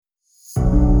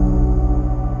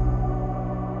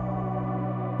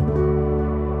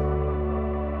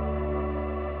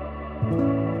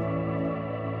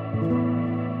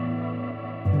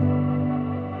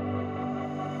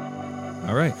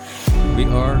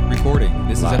recording.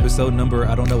 This Live. is episode number,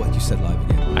 I don't know what you said live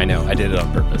again. I know. I did it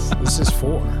on purpose. This is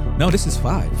 4. No, this is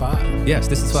 5. 5. Yes,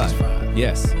 this is 5. This is 5.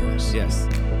 Yes. Yes.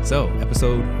 Yes. So,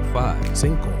 episode 5.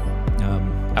 Cinco.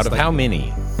 Out of how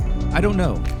many? I don't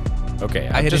know. Okay,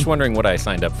 I'm just wondering what I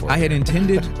signed up for. I had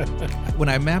intended, when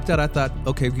I mapped out, I thought,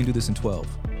 okay, we can do this in 12.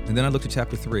 And then I looked at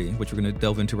chapter 3, which we're going to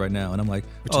delve into right now. And I'm like,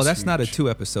 that's not a 2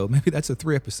 episode. Maybe that's a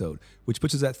 3 episode, which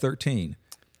puts us at 13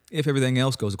 if everything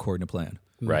else goes according to plan.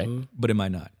 Right. But it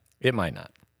might not. It might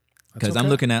not. Because I'm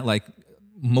looking at like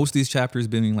most of these chapters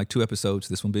being like 2 episodes,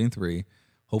 this one being 3.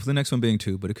 Hopefully the next one being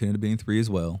 2, but it could end up being 3 as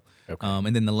well. Okay.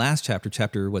 And then the last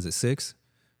chapter, was it 6?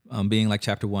 Being like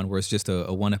chapter 1, where it's just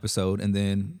a 1 episode and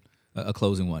then a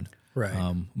closing one.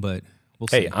 Right. But we'll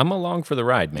see. Hey, I'm along for the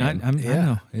ride, man. I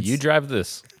know. You drive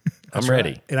this. I'm ready.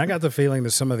 Right. And I got the feeling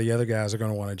that some of the other guys are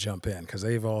going to want to jump in because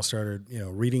they've all started,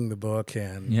 reading the book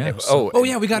and. Yeah.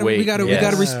 We got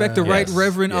to respect the Right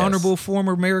Reverend Honorable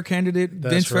former mayor candidate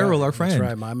Vince Farrell, our friend. That's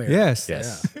right, my mayor. Yes.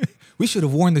 Yes. Yeah. We should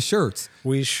have worn the shirts.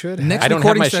 We should have. Next I don't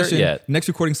have my session, shirt yet. Next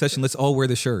recording session, let's all wear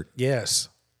the shirt. Yes.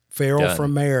 Farrell Done.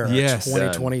 from mayor. Yes.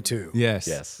 2022. Yes.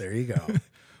 Yes. There you go.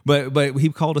 But he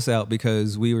called us out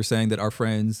because we were saying that our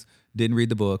friends didn't read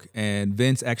the book, and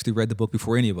Vince actually read the book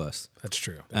before any of us. That's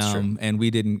true. And we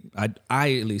didn't.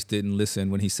 I at least didn't listen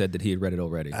when he said that he had read it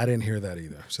already. I didn't hear that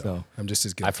either. So I'm just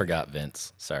as good. I forgot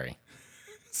Vince. Sorry.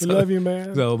 We love you,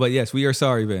 man. So, but yes, we are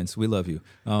sorry, Vince. We love you.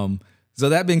 So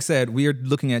that being said, we are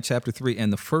looking at chapter 3,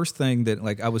 and the first thing that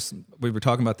we were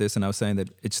talking about this, and I was saying that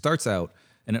it starts out,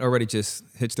 and it already just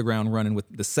hits the ground running with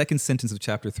the second sentence of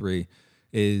chapter 3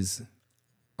 is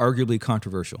arguably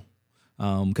controversial.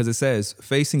 Because it says,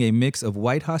 facing a mix of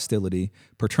white hostility,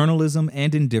 paternalism,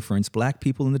 and indifference, black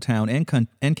people in the town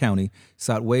and county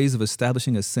sought ways of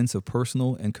establishing a sense of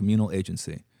personal and communal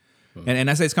agency. And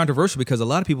I say it's controversial because a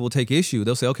lot of people will take issue.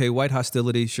 They'll say, okay, white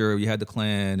hostility, sure, you had the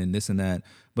Klan and this and that,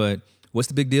 but what's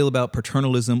the big deal about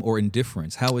paternalism or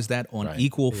indifference? How is that on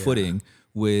equal footing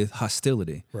with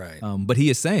hostility? Right. But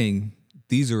he is saying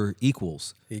these are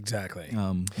equals. Exactly.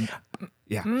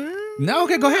 Yeah. No,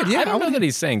 okay, go ahead. Yeah. I don't know that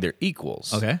he's saying they're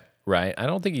equals. Okay. Right? I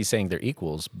don't think he's saying they're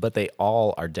equals, but they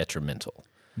all are detrimental.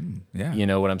 Yeah. You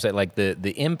know what I'm saying? Like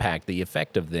the impact, the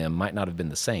effect of them might not have been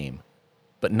the same,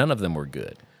 but none of them were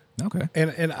good. Okay.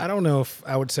 And I don't know if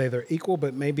I would say they're equal,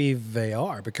 but maybe they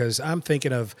are because I'm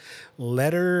thinking of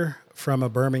letter from a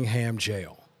Birmingham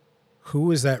jail.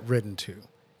 Who is that written to?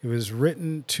 It was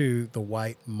written to the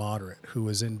white moderate who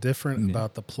was indifferent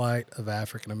about the plight of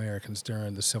African Americans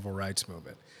during the Civil Rights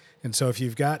Movement. And so if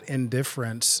you've got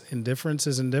indifference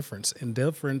is indifference.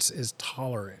 Indifference is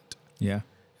tolerant. Yeah.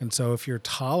 And so if you're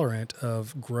tolerant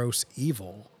of gross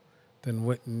evil,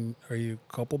 then are you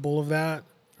culpable of that?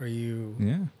 Are you...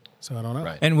 Yeah. So I don't know.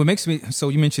 Right. And what makes me, so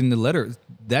you mentioned the letter,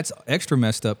 that's extra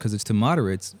messed up because it's to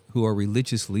moderates who are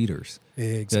religious leaders.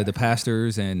 Exactly. The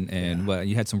pastors and well,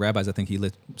 you had some rabbis I think he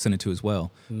sent it to as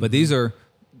well. But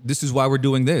this is why we're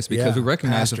doing this because we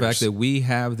recognize the fact that we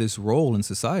have this role in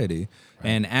society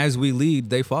and as we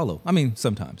lead, they follow. I mean,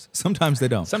 sometimes they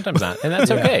don't. Sometimes not, and that's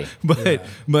okay.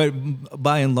 But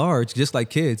by and large, just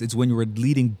like kids, it's when you're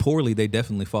leading poorly, they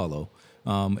definitely follow.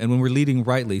 And when we're leading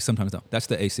rightly, sometimes no. That's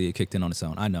the AC. It kicked in on its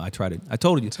own. I know. I tried it. I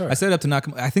told you. I set it up to knock.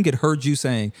 I think it heard you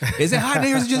saying, "Is it hot in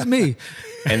here? Or is it just me?"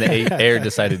 And the air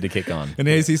decided to kick on. And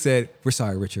the AC said, "We're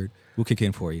sorry, Richard. We'll kick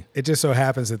in for you." It just so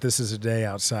happens that this is a day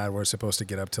outside where it's supposed to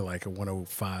get up to like a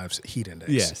 105 heat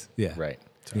index. Yes. Yeah. Right.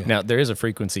 Yeah. Now, there is a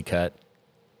frequency cut.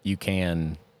 You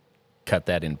can cut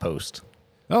that in post.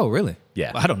 Oh, really?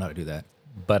 Yeah. Well, I don't know how to do that.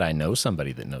 But I know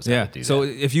somebody that knows how to do So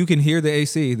that. if you can hear the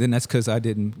AC, then that's because I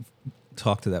didn't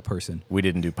talk to that person. We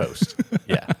didn't do post.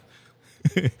 Yeah.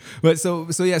 But so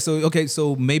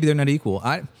maybe they're not equal.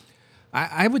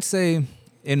 I would say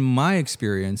in my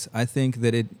experience, I think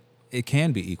that it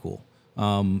can be equal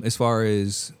as far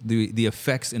as the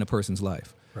effects in a person's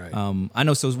life. Right. I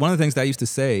know. So one of the things that I used to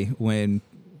say when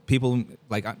people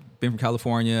like I've been from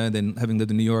California, then having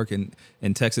lived in New York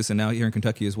and Texas, and now here in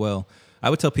Kentucky as well. I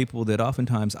would tell people that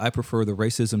oftentimes I prefer the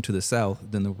racism to the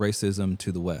South than the racism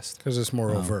to the West. Because it's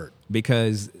more overt.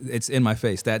 Because it's in my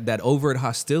face. That overt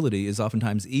hostility is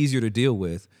oftentimes easier to deal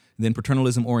with than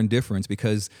paternalism or indifference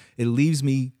because it leaves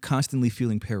me constantly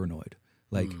feeling paranoid.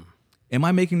 Like, am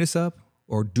I making this up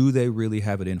or do they really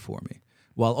have it in for me?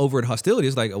 While overt hostility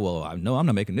is like, oh, well, I know I'm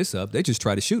not making this up. They just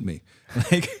try to shoot me.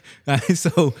 Like,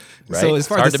 so as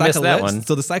far as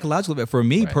the psychological, for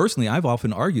me personally, I've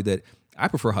often argued that I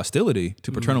prefer hostility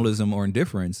to paternalism or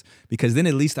indifference because then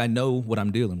at least I know what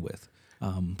I'm dealing with.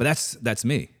 But that's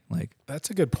me. Like That's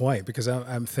a good point because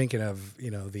I'm thinking of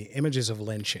the images of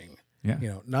lynching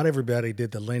Yeah. Not everybody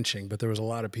did the lynching, but there was a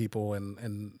lot of people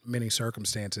in many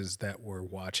circumstances that were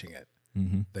watching it.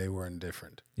 Mm-hmm. They were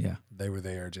indifferent. Yeah. They were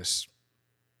there just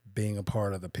being a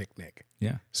part of the picnic.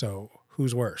 Yeah. So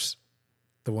who's worse?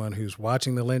 The one who's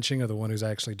watching the lynching or the one who's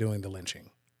actually doing the lynching?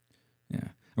 Yeah.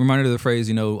 I'm reminded of the phrase,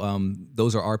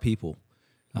 those are our people.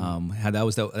 How that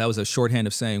was a shorthand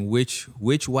of saying which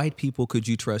white people could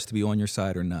you trust to be on your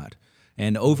side or not.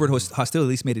 And overt hostility at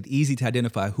least made it easy to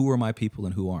identify who are my people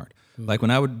and who aren't. Like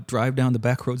when I would drive down the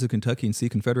back roads of Kentucky and see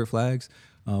Confederate flags,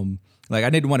 I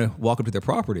didn't want to walk up to their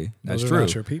property. That's Those are true.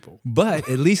 not your people. But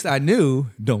at least I knew,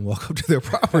 don't walk up to their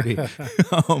property.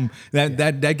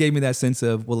 That gave me that sense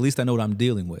of, well, at least I know what I'm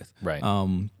dealing with. Right.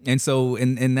 And so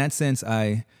in that sense,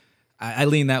 I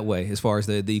lean that way as far as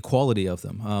the equality of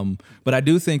them. But I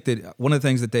do think that one of the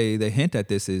things that they hint at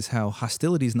this is how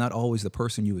hostility is not always the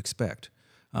person you expect.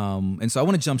 And so I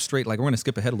want to jump straight, we're going to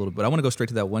skip ahead a little bit. I want to go straight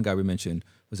to that one guy we mentioned.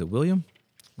 Was it William?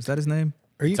 Was that his name?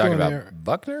 Are you Talking going about there?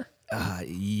 Buckner?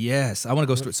 Yes. I want to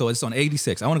go straight. So it's on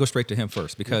 86. I want to go straight to him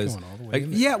first because, going all the way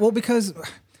in there. because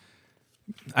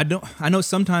I know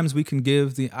sometimes I can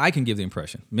give the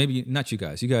impression, maybe not you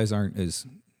guys. You guys aren't as,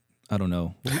 I don't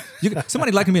know.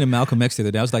 Somebody likened me to Malcolm X the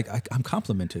other day. I was like, I'm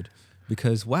complimented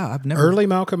because, wow, I've never. Early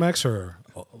Malcolm X or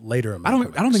later Malcolm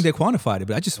X? I don't think they quantified it,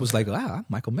 but I just was like, wow,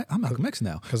 I'm Malcolm X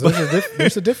now. Because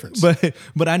there's a difference.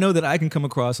 But I know that I can come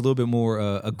across a little bit more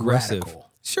aggressive. Radical.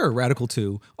 Sure, radical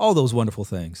too. All those wonderful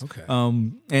things. Okay.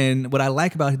 And what I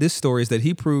like about this story is that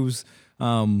he proves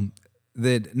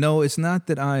that no, it's not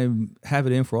that I have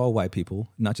it in for all white people,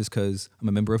 not just because I'm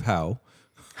a member of How.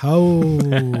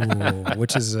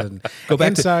 Which is an Go back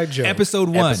inside to joke. Episode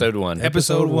one.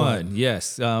 Episode one.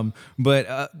 Yes.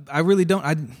 But I really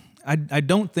don't. I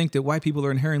don't think that white people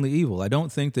are inherently evil. I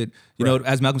don't think that,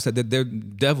 as Malcolm said, that they're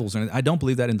devils. And I don't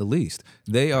believe that in the least.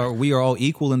 We are all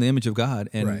equal in the image of God.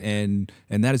 And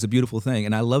that is a beautiful thing.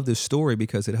 And I love this story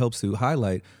because it helps to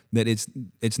highlight that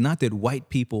it's not that white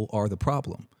people are the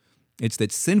problem. It's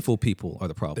that sinful people are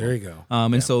the problem. There you go.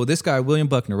 And so this guy, William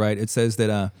Buckner, right, it says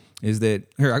that,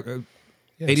 here,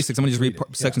 86, I'm going to just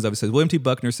read sections of it. It says, William T.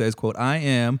 Buckner says, quote, I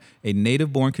am a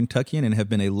native-born Kentuckian and have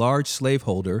been a large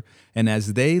slaveholder, and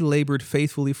as they labored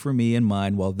faithfully for me and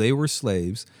mine while they were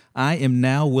slaves, I am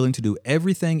now willing to do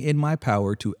everything in my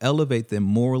power to elevate them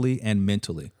morally and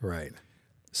mentally. Right.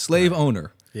 Slave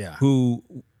owner who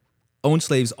owned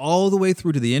slaves all the way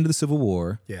through to the end of the Civil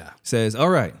War says, all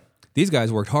right, these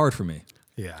guys worked hard for me.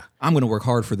 Yeah. I'm going to work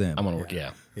hard for them. I'm going to work,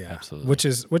 yeah, absolutely.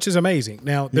 Which is amazing.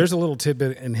 Now, there's a little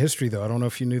tidbit in history, though. I don't know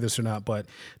if you knew this or not, but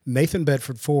Nathan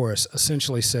Bedford Forrest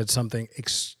essentially said something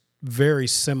very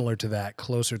similar to that,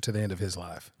 closer to the end of his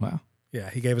life. Wow.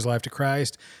 Yeah, he gave his life to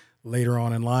Christ later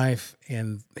on in life,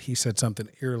 and he said something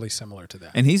eerily similar to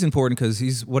that. And he's important because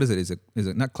he's, what is it? Is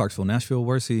it not Clarksville, Nashville?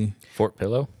 Where's he? Fort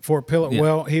Pillow? Fort Pillow. Yeah.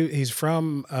 Well, he's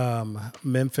from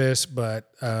Memphis,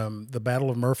 but the Battle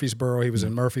of Murfreesboro, he was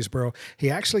in Murfreesboro. He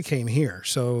actually came here.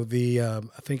 So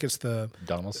I think it's the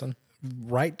Donaldson?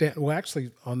 Right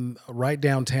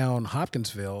downtown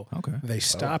Hopkinsville. Okay. They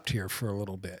stopped here for a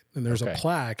little bit. And there's a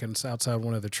plaque, and it's outside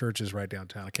one of the churches right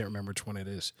downtown. I can't remember which one it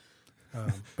is.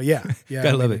 But yeah.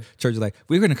 Gotta love it. Church is like,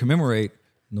 we're going to commemorate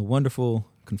the wonderful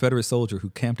Confederate soldier who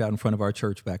camped out in front of our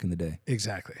church back in the day.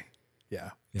 Exactly.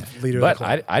 Yeah. Leader of the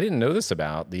club. I didn't know this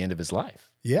about the end of his life.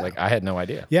 Yeah. I had no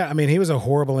idea. Yeah. I mean, he was a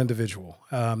horrible individual.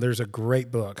 There's a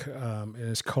great book, and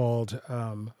it's called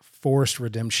Forced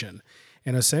Redemption.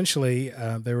 And essentially,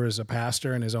 there was a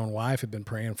pastor and his own wife had been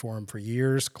praying for him for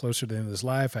years, closer to the end of his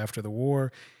life after the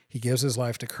war. He gives his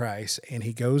life to Christ, and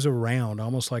he goes around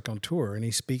almost like on tour, and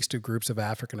he speaks to groups of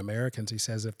African Americans. He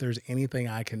says, if there's anything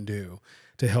I can do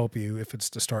to help you, if it's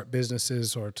to start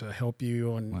businesses or to help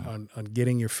you on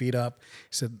getting your feet up,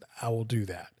 he said, I will do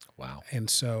that. Wow. And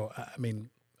so, I mean,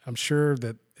 I'm sure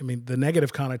that, the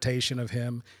negative connotation of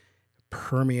him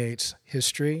permeates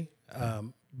history,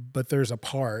 but there's a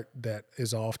part that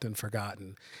is often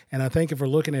forgotten. And I think if we're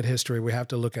looking at history, we have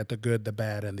to look at the good, the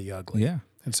bad, and the ugly. Yeah.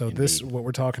 And so this, what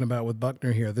we're talking about with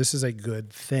Buckner here, this is a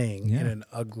good thing in an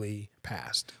ugly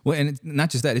past. Well, and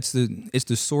not just that, it's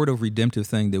the sort of redemptive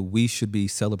thing that we should be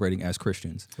celebrating as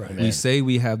Christians. Right. We say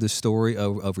we have the story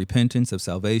of repentance, of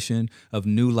salvation, of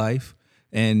new life,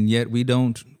 and yet we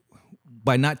don't,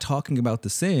 by not talking about the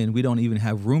sin, we don't even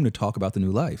have room to talk about the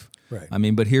new life.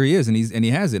 Right. But here he is, and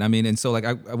he has it. And so like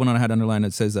I went on, I had underlined,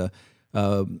 it says,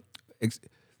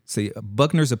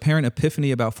 Buckner's apparent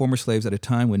epiphany about former slaves at a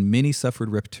time when many suffered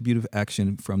retributive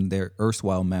action from their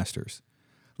erstwhile masters.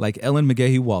 Like Ellen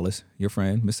McGahee Wallace, your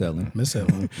friend, Miss Ellen.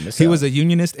 He was a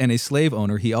Unionist and a slave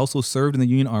owner. He also served in the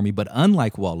Union Army, but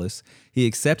unlike Wallace, he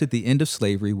accepted the end of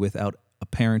slavery without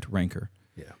apparent rancor.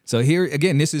 So here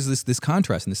again, this is this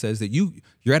contrast, and it says that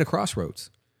you're at a crossroads.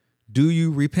 Do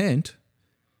you repent,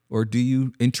 or do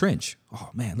you entrench? Oh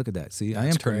man, look at that! See, I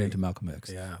am turning into Malcolm X.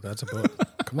 Yeah, that's a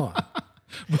book. Come on.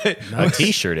 A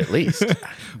T-shirt at least.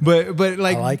 but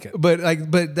like I like it. But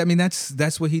I mean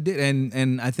that's what he did,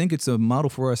 and I think it's a model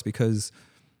for us because.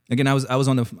 Again, I was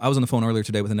on the phone earlier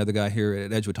today with another guy here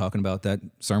at Edgewood talking about that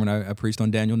sermon I preached on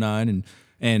Daniel 9,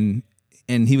 and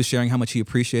he was sharing how much he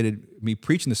appreciated me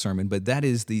preaching the sermon. But that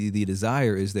is the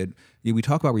desire is that we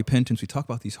talk about repentance, we talk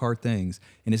about these hard things,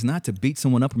 and it's not to beat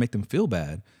someone up or make them feel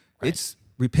bad. Right. It's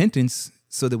repentance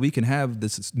so that we can have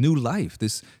this new life,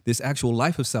 this actual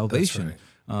life of salvation.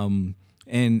 That's right.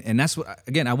 And that's what,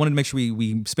 again, I wanted to make sure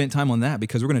we spent time on that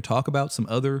because we're going to talk about some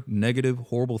other negative,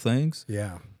 horrible things.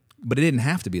 Yeah. But it didn't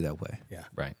have to be that way. Yeah.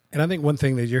 Right. And I think one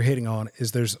thing that you're hitting on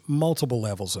is there's multiple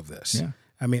levels of this. Yeah.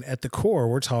 I mean, at the core,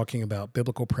 we're talking about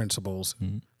biblical principles,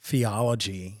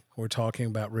 theology. We're talking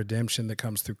about redemption that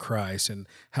comes through Christ and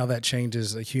how that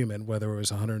changes a human, whether it was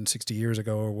 160 years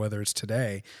ago or whether it's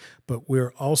today. But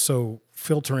we're also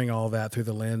filtering all that through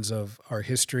the lens of our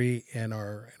history and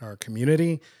our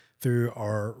community, through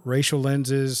our racial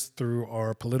lenses, through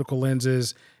our political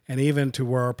lenses, and even to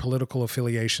where our political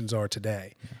affiliations are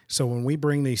today. Yeah. So when we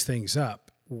bring these things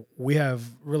up, we have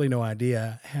really no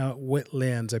idea what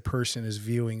lens a person is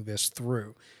viewing this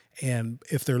through. And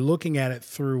if they're looking at it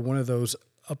through one of those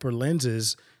upper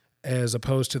lenses, as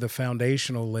opposed to the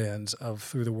foundational lens of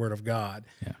through the Word of God,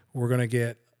 we're going to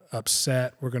get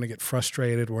upset. We're going to get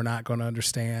frustrated. We're not going to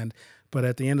understand. But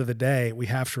at the end of the day, we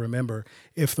have to remember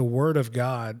if the Word of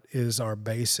God is our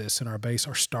basis and our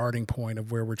starting point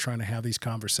of where we're trying to have these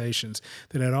conversations,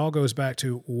 then it all goes back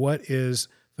to what is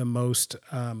the most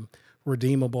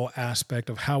redeemable aspect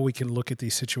of how we can look at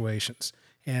these situations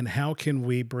and how can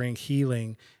we bring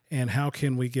healing and how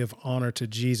can we give honor to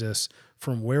Jesus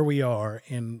from where we are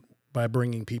and by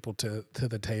bringing people to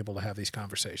the table to have these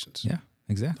conversations. Yeah,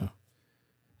 exactly.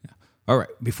 All right,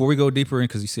 before we go deeper in,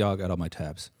 because you see I got all my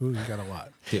tabs. Ooh, you got a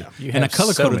lot. Yeah. You and I have so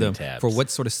color-coded many them tabs. for what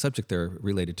sort of subject they're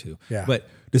related to. Yeah. But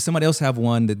does somebody else have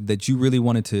one that you really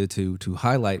wanted to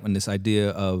highlight on this idea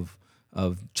of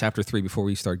chapter 3 before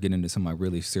we start getting into some of my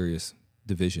really serious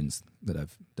divisions that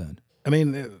I've done? I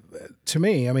mean, to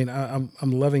me, I'm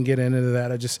loving getting into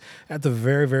that. I just, at the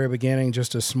very, very beginning,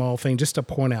 just a small thing, just to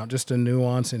point out, just a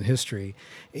nuance in history.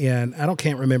 And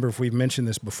can't remember if we've mentioned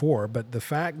this before, but the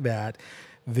fact that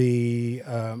the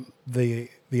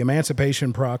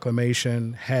Emancipation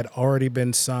Proclamation had already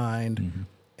been signed,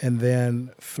 and then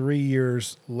 3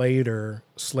 years later,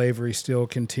 slavery still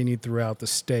continued throughout the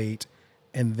state,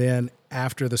 and then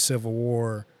after the Civil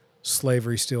War,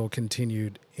 slavery still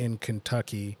continued in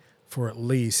Kentucky for at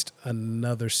least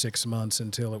another 6 months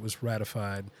until it was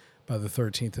ratified by the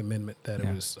 13th Amendment that it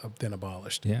was then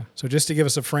abolished. Yeah. So just to give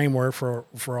us a framework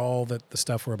for all the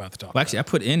stuff we're about to talk about. Well, actually, I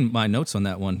put in my notes on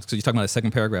that one. So you're talking about the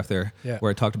second paragraph there,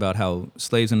 where I talked about how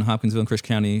slaves in Hopkinsville and Christian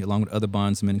County, along with other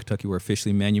bondsmen in Kentucky, were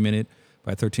officially manumitted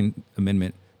by the 13th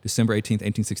Amendment, December 18th,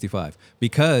 1865.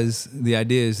 Because the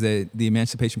idea is that the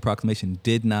Emancipation Proclamation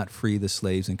did not free the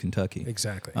slaves in Kentucky.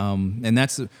 Exactly. And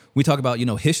that's, we talk about,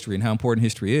 history and how important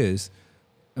history is.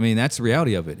 I mean, that's the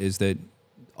reality of it, is that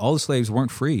all the slaves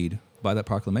weren't freed by that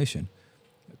proclamation.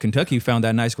 Kentucky found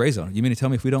that nice gray zone. You mean to tell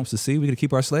me if we don't secede, we're going to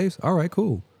keep our slaves? All right,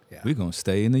 cool. Yeah. We're going to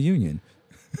stay in the Union.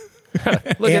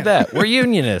 Look at that. We're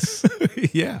unionists.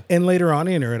 Yeah. And later on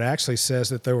in here, it actually says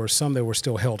that there were some that were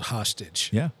still held hostage.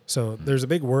 Yeah. So there's a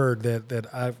big word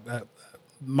that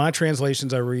my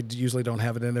translations I read usually don't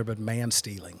have it in there, but man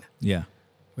stealing. Yeah.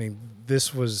 I mean,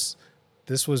 this was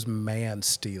man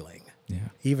stealing. Yeah.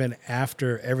 Even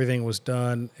after everything was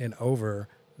done and over,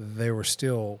 there were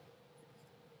still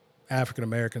African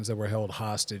Americans that were held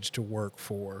hostage to work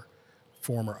for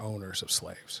former owners of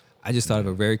slaves. I just thought of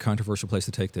a very controversial place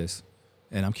to take this,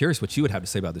 and I'm curious what you would have to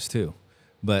say about this too.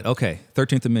 But okay,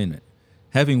 13th Amendment.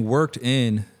 Having worked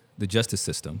in the justice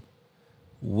system,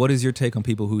 what is your take on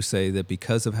people who say that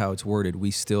because of how it's worded, we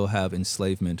still have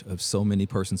enslavement of so many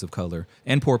persons of color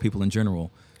and poor people in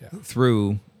general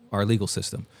through our legal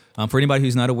system? For anybody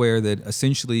who's not aware that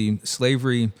essentially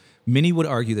slavery, many would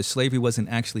argue that slavery wasn't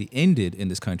actually ended in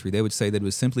this country. They would say that it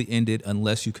was simply ended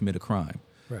unless you commit a crime.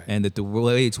 Right. And that the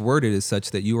way it's worded is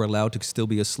such that you are allowed to still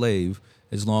be a slave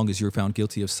as long as you're found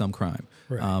guilty of some crime.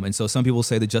 Right. And so some people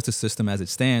say the justice system as it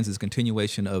stands is a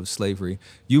continuation of slavery.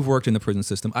 You've worked in the prison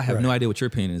system. I have no idea what your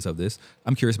opinion is of this.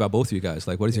 I'm curious about both of you guys.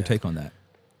 Like, what is your take on that?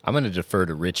 I'm going to defer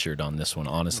to Richard on this one,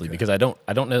 honestly, because I don't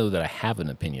know that I have an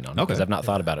opinion on it because I've not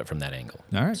thought about it from that angle.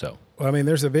 All right. So, well, I mean,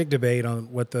 there's a big debate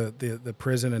on what the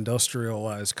prison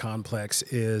industrialized complex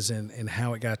is and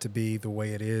how it got to be the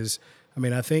way it is. I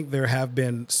mean, I think there have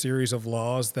been series of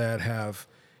laws that have,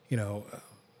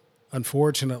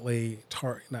 unfortunately,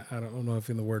 I don't know if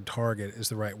the word target is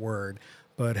the right word,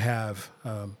 but have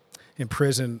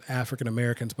imprisoned African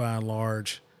Americans by and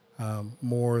large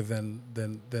more than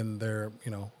their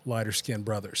lighter skinned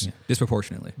brothers. Yeah.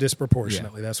 Disproportionately.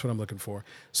 Disproportionately, that's what I'm looking for.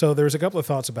 So there's a couple of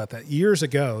thoughts about that. Years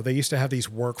ago, they used to have these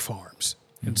work farms.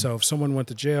 And so if someone went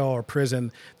to jail or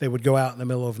prison, they would go out in the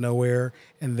middle of nowhere,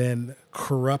 and then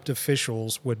corrupt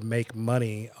officials would make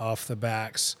money off the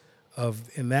backs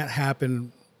and that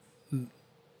happened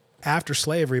after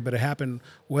slavery, but it happened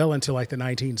well into like the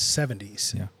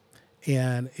 1970s. Yeah.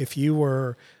 And if you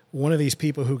were one of these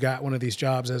people who got one of these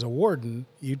jobs as a warden,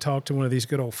 you talk to one of these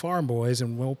good old farm boys,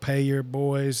 and we'll pay your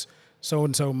boys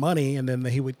so-and-so money, and then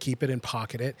he would keep it and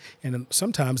pocket it. And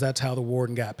sometimes that's how the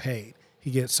warden got paid. He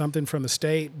gets something from the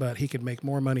state, but he could make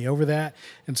more money over that.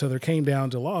 And so there came down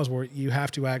to laws where you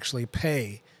have to actually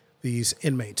pay these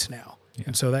inmates now. Yeah.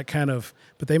 And so that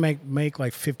but they make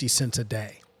like 50 cents a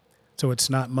day. So it's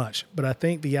not much. But I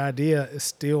think the idea is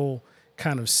still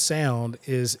kind of sound,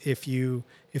 is if you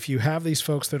have these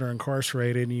folks that are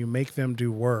incarcerated and you make them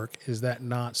do work, is that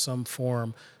not some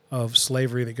form of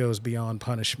slavery that goes beyond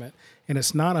punishment? And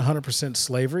it's not 100%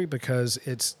 slavery because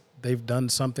they've done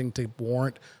something to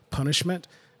warrant punishment.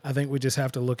 I think we just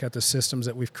have to look at the systems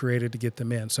that we've created to get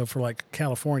them in. So for like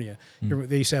California,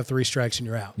 they used to have 3 strikes and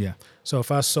you're out. Yeah. So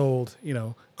if I sold,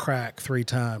 crack 3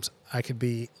 times, I could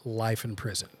be life in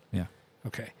prison. Yeah.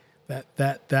 Okay.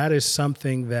 That is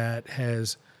something that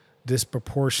has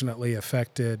disproportionately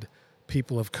affected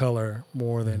people of color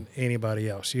more than anybody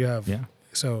else. You have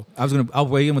So I'll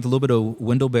weigh in with a little bit of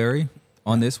Wendell Berry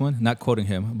on this one, not quoting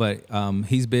him, but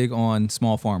he's big on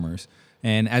small farmers.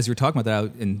 And as you're talking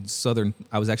about that in Southern,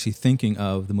 I was actually thinking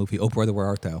of the movie Oh Brother, Where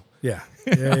Art Thou? Yeah.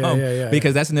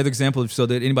 Because that's another example of, so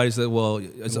that anybody said, well,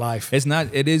 life. It's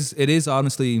not, it is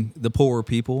honestly the poorer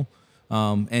people.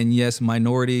 And yes,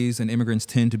 minorities and immigrants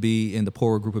tend to be in the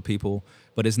poorer group of people,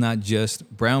 but it's not just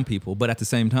brown people. But at the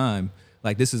same time,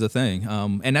 like, this is a thing.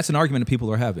 And that's an argument that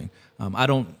people are having.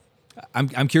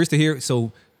 I'm curious to hear.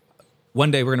 So one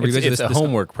day we're going to revisit this. It's a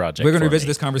homework project. We're going to revisit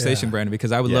this conversation, Brandon,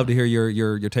 because I would love to hear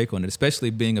your take on it, especially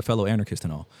being a fellow anarchist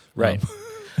and all. Right.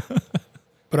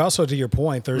 But also to your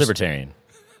point, there's libertarian,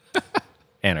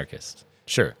 anarchist.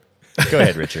 Sure. Go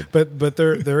ahead, Richard. But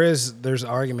there's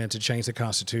argument to change the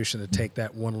Constitution to take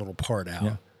that one little part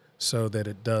out, so that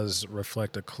it does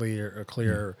reflect a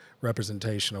clear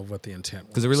representation of what the intent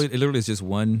was. Because it literally is just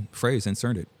one phrase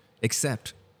inserted,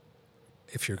 except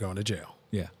if you're going to jail.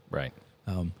 Yeah. Right.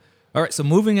 All right. So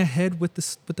moving ahead with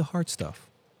the hard stuff.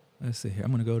 Let's see here.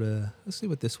 I'm going to go to. Let's see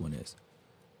what this one is.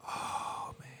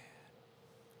 Oh man.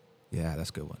 Yeah, that's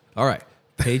a good one. All right.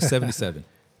 Page 77.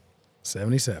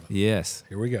 77. Yes.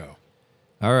 Here we go.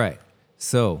 All right.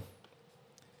 So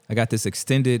I got this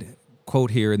extended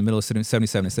quote here in the middle of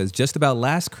 77. It says, just about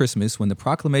last Christmas, when the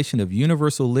Proclamation of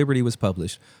Universal Liberty was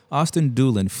published, Austin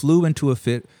Doolin flew into a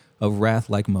fit of wrath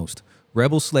like most.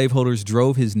 Rebel slaveholders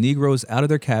drove his Negroes out of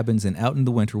their cabins and out in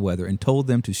the winter weather and told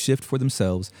them to shift for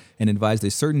themselves, and advised a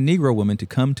certain Negro woman to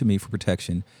come to me for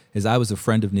protection, as I was a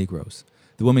friend of Negroes.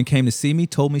 The woman came to see me,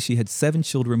 told me she had 7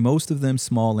 children, most of them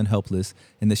small and helpless,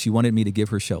 and that she wanted me to give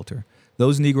her shelter.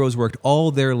 Those Negroes worked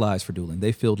all their lives for Doolin.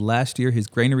 They filled last year his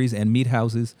granaries and meat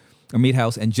house,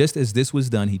 and just as this was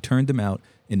done, he turned them out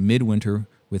in midwinter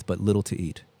with but little to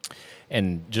eat.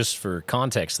 And just for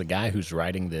context, the guy who's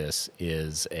writing this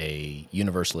is a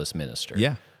Universalist minister.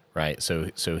 Yeah. Right. So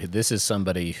this is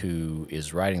somebody who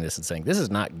is writing this and saying, this is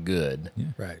not good. Yeah.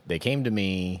 Right. They came to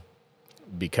me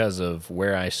because of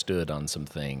where I stood on some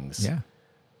things. Yeah.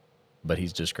 But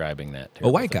he's describing that. A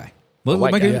white guy. Well,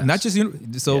 white guy, yes. Not just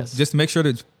just to make sure that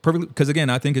it's perfectly, because again,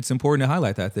 I think it's important to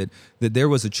highlight that there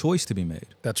was a choice to be made.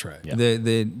 That's right. Yeah.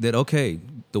 That okay,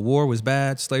 the war was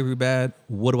bad, slavery bad.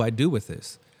 What do I do with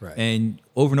this? Right. And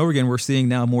over and over again, we're seeing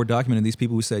now more documented these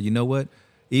people who said, you know what,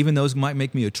 even those might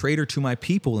make me a traitor to my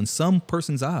people in some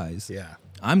person's eyes. Yeah.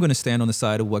 I'm going to stand on the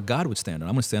side of what God would stand on.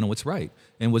 I'm going to stand on what's right.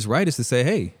 And what's right is to say,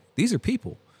 hey, these are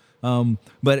people.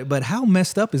 But how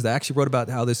messed up is that? I actually wrote about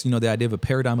how this, the idea of a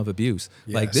paradigm of abuse.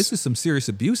 Yes. Like, this is some serious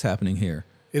abuse happening here.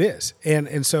 It is.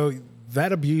 And so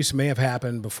that abuse may have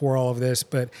happened before all of this,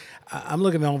 but I'm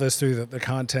looking at all this through the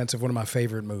contents of one of my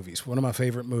favorite movies. One of my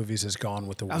favorite movies is Gone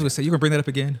with the Wind. I was going to say, you're going to bring that up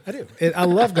again? I do. I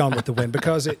love Gone with the Wind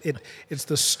because it's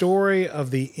the story of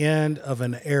the end of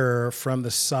an era from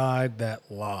the side that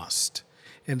lost.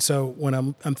 And so when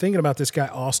I'm thinking about this guy,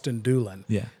 Austin Doolin,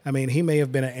 I mean, he may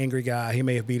have been an angry guy. He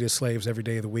may have beat his slaves every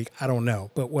day of the week. I don't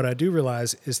know. But what I do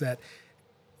realize is that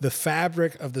the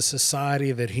fabric of the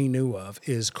society that he knew of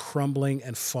is crumbling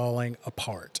and falling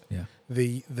apart. Yeah.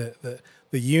 The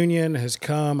union has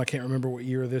come. I can't remember what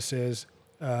year this is.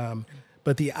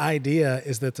 But the idea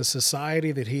is that the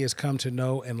society that he has come to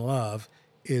know and love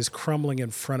is crumbling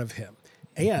in front of him.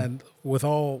 And with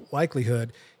all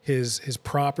likelihood, his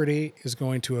property is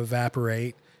going to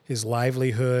evaporate. His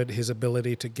livelihood, his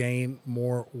ability to gain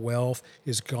more wealth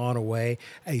is gone away.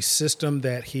 A system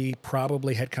that he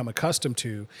probably had come accustomed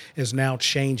to is now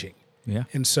changing. Yeah.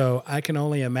 And so I can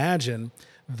only imagine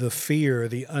the fear,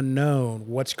 the unknown,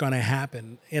 what's going to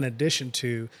happen in addition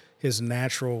to his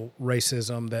natural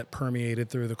racism that permeated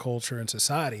through the culture and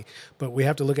society. But we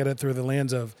have to look at it through the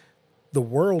lens of the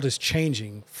world is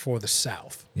changing for the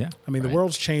South. Yeah. I mean, the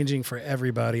world's changing for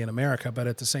everybody in America, but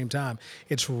at the same time,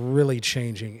 it's really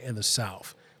changing in the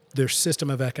South. Their system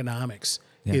of economics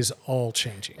is all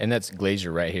changing. And that's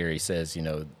Glazier right here. He says,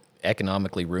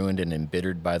 economically ruined and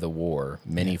embittered by the war,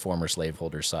 many former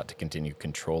slaveholders sought to continue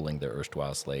controlling their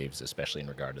erstwhile slaves, especially in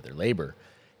regard to their labor.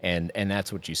 And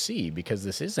that's what you see, because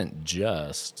this isn't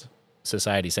just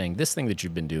society saying, this thing that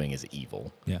you've been doing is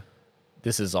evil. Yeah.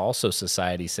 This is also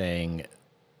society saying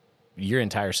your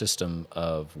entire system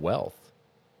of wealth,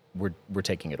 we're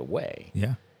taking it away.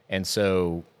 Yeah. And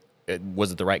so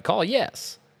was it the right call?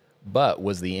 Yes. But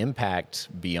was the impact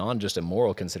beyond just a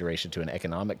moral consideration to an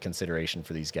economic consideration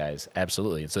for these guys?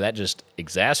 Absolutely. And so that just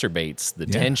exacerbates the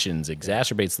tensions,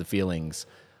 exacerbates the feelings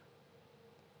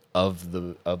of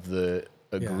the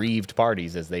aggrieved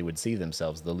parties as they would see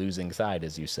themselves, the losing side,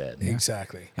 as you said. Yeah.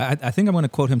 Exactly. I think I'm going to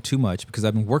quote him too much because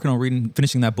I've been working on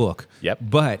finishing that book. Yep.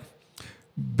 But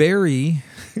Barry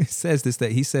says this,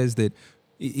 that he says that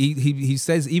he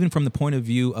says, even from the point of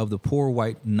view of the poor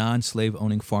white non-slave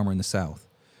owning farmer in the South,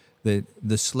 that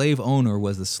the slave owner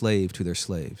was the slave to their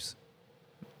slaves.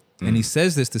 And he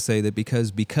says this to say that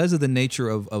because of the nature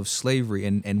of slavery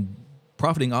and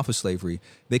profiting off of slavery,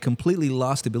 they completely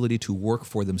lost the ability to work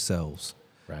for themselves.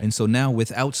 Right. And so now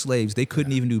without slaves, they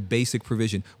couldn't even do basic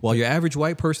provision. While your average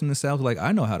white person in the South, like,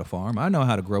 I know how to farm, I know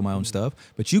how to grow my own stuff,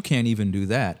 but you can't even do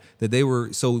that. That they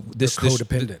were, so this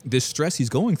codependent. This stress he's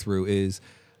going through is,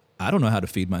 I don't know how to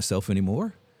feed myself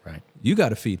anymore. Right. You got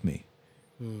to feed me.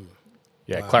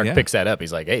 Yeah, Clark picks that up.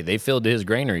 He's like, hey, they filled his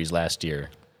granaries last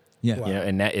year. Yeah. Wow.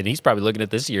 And he's probably looking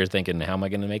at this year thinking, how am I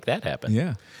going to make that happen?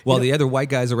 Yeah. While the other white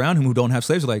guys around him who don't have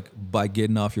slaves are like, by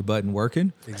getting off your butt and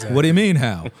working? Exactly. What do you mean,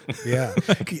 how? Yeah.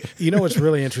 What's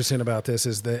really interesting about this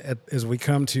is that as we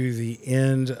come to the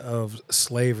end of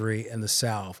slavery in the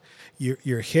South,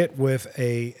 you're hit with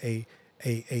a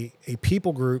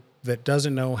people group that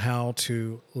doesn't know how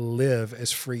to live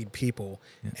as freed people.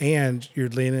 Yeah. And you're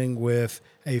dealing with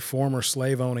a former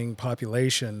slave-owning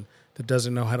population that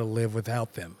doesn't know how to live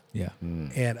without them. Yeah.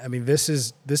 And I mean, this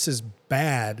is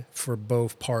bad for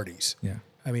both parties. Yeah.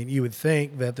 I mean, you would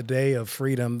think that the day of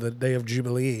freedom, the day of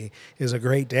Jubilee, is a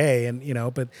great day, and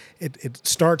but it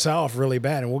starts off really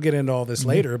bad, and we'll get into all this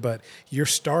later. But you're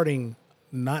starting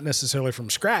not necessarily from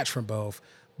scratch from both,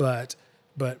 but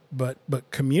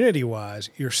community-wise,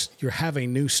 you have a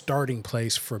new starting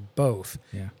place for both,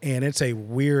 and it's a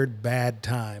weird, bad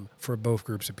time for both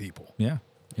groups of people. Yeah.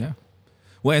 Yeah.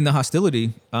 Well, and the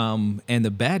hostility and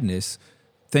the badness,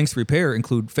 things to repair,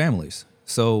 include families.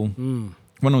 So one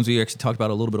of the ones we actually talked about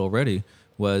a little bit already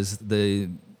was the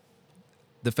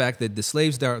fact that the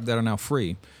slaves that are now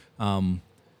free,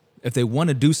 if they want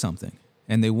to do something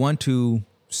and they want to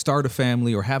start a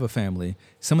family or have a family,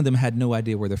 some of them had no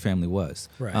idea where their family was.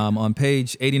 Right. On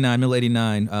page 89, middle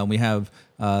 89, we have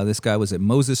this guy, was it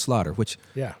Moses Slaughter, which,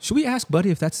 should we ask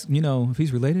Buddy if that's, if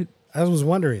he's related? I was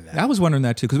wondering that. I was wondering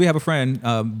that too, because we have a friend,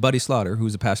 Buddy Slaughter,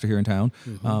 who's a pastor here in town,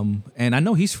 and I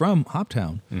know he's from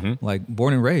Hoptown, like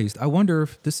born and raised. I wonder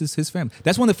if this is his family.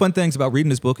 That's one of the fun things about reading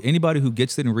this book. Anybody who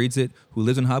gets it and reads it, who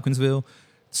lives in Hopkinsville,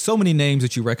 so many names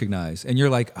that you recognize, and you're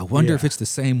like, I wonder if it's the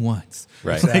same ones.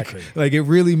 Right. Exactly. Like it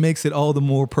really makes it all the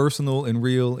more personal and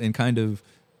real and kind of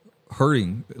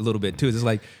hurting a little bit too. It's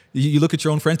like you look at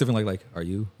your own friends differently. Like, are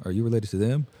you related to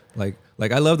them? Like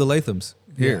I love the Lathams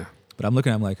here. Yeah. But I'm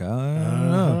looking, I'm like, I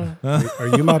don't know. Are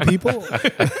you my people?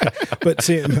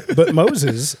 But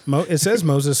Moses, it says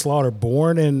Moses Slaughter,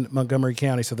 born in Montgomery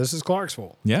County. So this is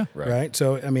Clarksville. Yeah. Right.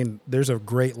 So, I mean, there's a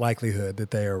great likelihood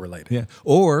that they are related. Yeah.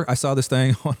 Or I saw this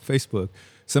thing on Facebook.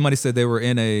 Somebody said they were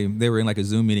in like a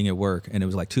Zoom meeting at work, and it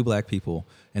was like two black people,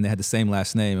 and they had the same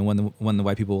last name. And one of the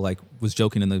white people like was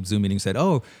joking in the Zoom meeting, said,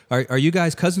 "Oh, are you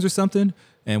guys cousins or something?"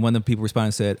 And one of the people responded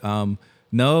and said,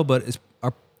 "No, but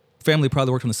our family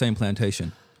probably worked on the same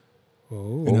plantation."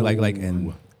 Oh. And they're like,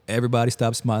 and everybody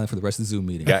stopped smiling for the rest of the Zoom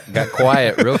meeting. Got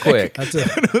quiet real quick. That's a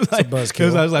buzzkill.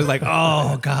 Because I was like,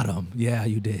 oh, got him. Yeah,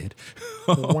 you did.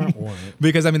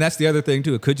 Because, I mean, that's the other thing,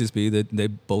 too. It could just be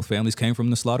that both families came from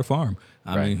the slaughter farm.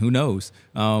 I mean, who knows?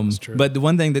 true. But the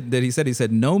one thing that he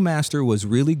said, no master was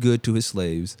really good to his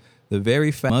slaves. The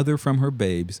very mother from her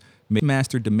babes,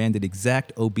 master demanded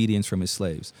exact obedience from his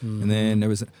slaves. And then there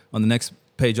was, on the next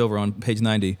page over, on page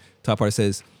 90, top part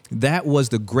says, that was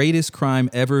the greatest crime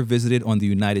ever visited on the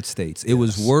United States. It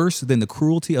was worse than the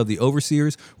cruelty of the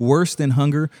overseers, worse than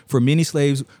hunger, for many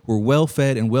slaves were well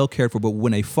fed and well cared for. But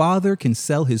when a father can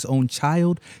sell his own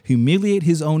child, humiliate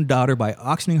his own daughter by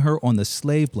auctioning her on the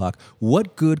slave block,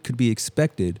 what good could be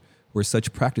expected where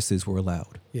such practices were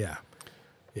allowed? Yeah.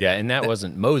 Yeah, and that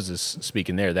wasn't Moses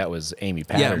speaking there. That was Amy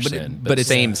Patterson. But it's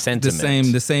same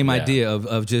sentiment. The same idea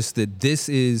of just that this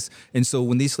is, and so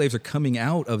when these slaves are coming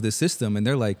out of the system and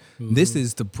they're like, this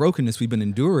is the brokenness we've been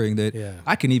enduring, that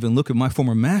I can even look at my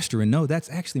former master and know that's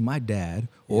actually my dad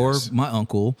or my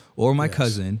uncle or my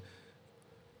cousin.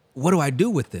 What do I do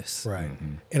with this? Right.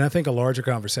 And I think a larger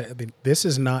conversation, I mean, this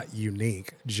is not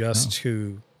unique just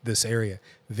to this area.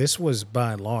 This was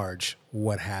by and large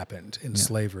what happened in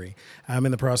slavery. I'm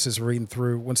in the process of reading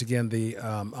through, once again, the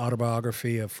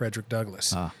autobiography of Frederick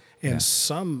Douglass. And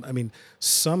some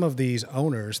of these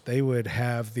owners, they would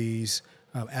have these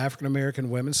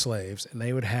African-American women slaves, and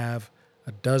they would have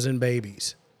a dozen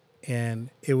babies.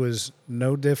 And it was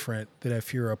no different than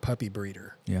if you're a puppy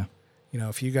breeder. Yeah. You know,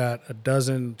 if you got a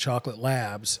dozen chocolate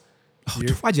labs.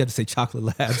 Why'd you have to say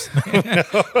chocolate labs?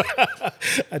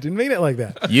 I didn't mean it like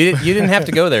that. You didn't have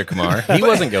to go there, Kumar. He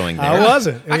wasn't going there. I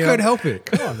wasn't. I couldn't help it.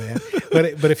 Come on, man.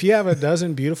 But if you have a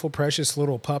dozen beautiful, precious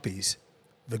little puppies,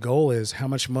 the goal is how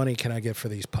much money can I get for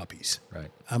these puppies? Right.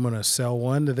 I'm going to sell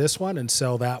one to this one and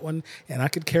sell that one, and I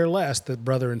could care less that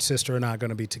brother and sister are not going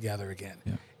to be my again.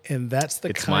 Yeah. And that's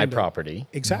it's my property.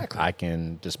 Exactly. I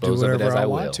can dispose of it as I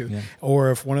will. Want to. Yeah.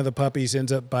 Or if one of the puppies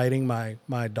ends up biting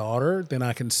my daughter, then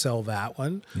I can sell that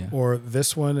one. Yeah. Or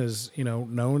this one is,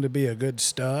 known to be a good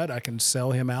stud, I can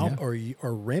sell him out or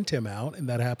rent him out, and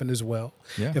that happened as well.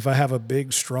 Yeah. If I have a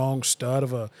big strong stud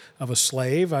of a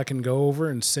slave, I can go over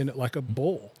and send it like a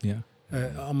bull. Yeah.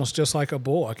 Almost just like a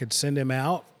bull. I could send him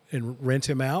out and rent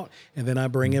him out, and then I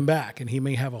bring him back, and he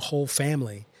may have a whole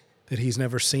family that he's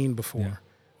never seen before. Yeah.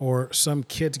 Or some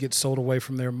kids get sold away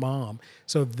from their mom.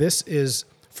 So this is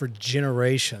for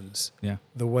generations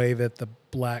the way that the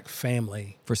black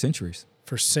family... For centuries.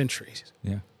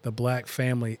 The black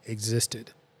family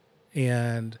existed.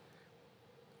 And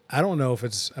I don't know if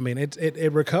it's... I mean,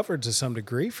 it recovered to some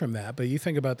degree from that, but you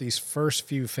think about these first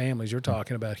few families you're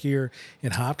talking about here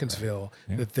in Hopkinsville,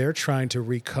 that they're trying to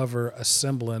recover a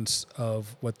semblance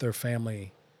of what their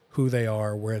family... who they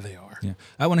are, where they are. Yeah,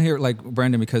 I want to hear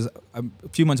Brandon, because a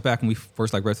few months back when we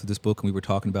first read through this book and we were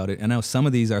talking about it, and now some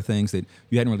of these are things that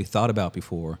you hadn't really thought about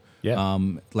before. Yeah.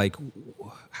 How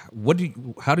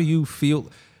do you feel?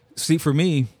 See, for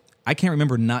me, I can't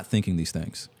remember not thinking these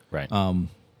things. Right.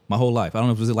 My whole life. I don't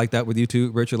know if it was like that with you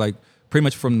too, Richard. Like pretty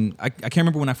much I can't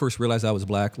remember when I first realized I was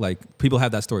black. Like people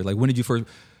have that story. Like when did you first?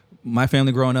 My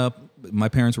family growing up, my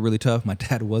parents were really tough. My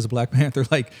dad was a Black Panther.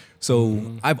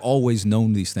 I've always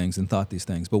known these things and thought these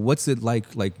things. But what's it like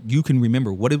you can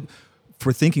remember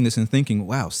for thinking this and thinking,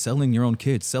 wow, selling your own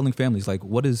kids, selling families,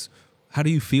 how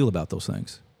do you feel about those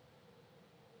things?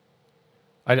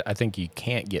 I think you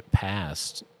can't get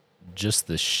past just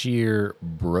the sheer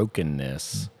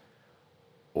brokenness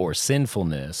or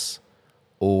sinfulness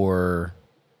or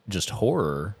just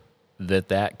horror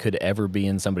that could ever be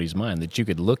in somebody's mind, that you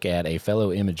could look at a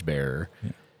fellow image bearer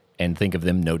and think of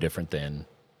them no different than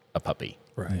a puppy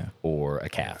or a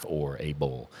calf or a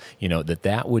bull.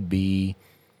 That would be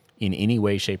in any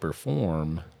way, shape, or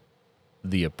form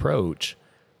the approach.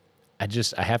 I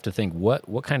have to think,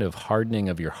 what kind of hardening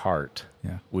of your heart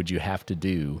would you have to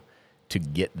do to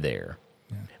get there?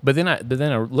 Yeah. But then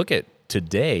I look at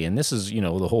today, and this is,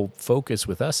 the whole focus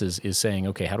with us is saying,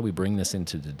 okay, how do we bring this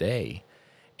into today?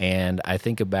 And I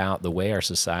think about the way our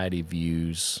society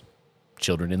views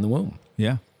children in the womb.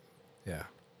 Yeah. Yeah.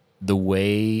 The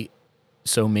way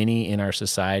so many in our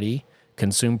society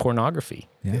consume pornography.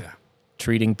 Yeah.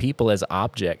 Treating people as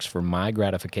objects for my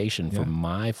gratification, for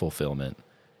my fulfillment.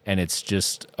 And it's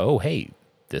just, oh, hey,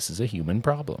 this is a human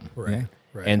problem. Right. Yeah.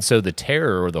 Right. And so the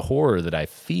terror or the horror that I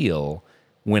feel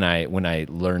when I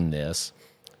learn this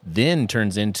then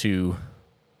turns into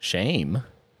shame.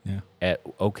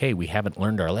 Okay, we haven't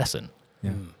learned our lesson.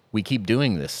 Yeah. We keep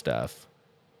doing this stuff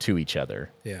to each other.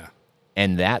 Yeah.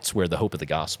 And that's where the hope of the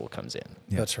gospel comes in.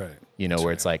 Yeah. That's right.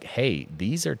 It's like, hey,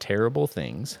 these are terrible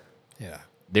things. Yeah.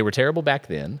 They were terrible back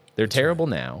then. They're terrible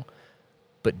now.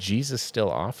 but Jesus still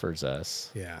offers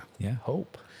us Yeah.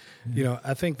 hope. You know,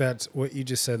 I think that's what you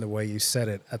just said, the way you said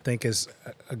it, I think is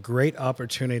a great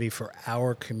opportunity for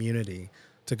our community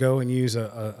to go and use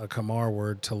a Kamar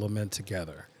word to lament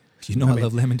together. You know, I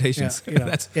love Lamentations. Yeah, you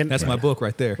know, that's my book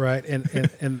right there. Right.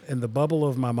 And in the bubble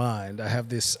of my mind, I have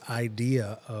this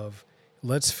idea of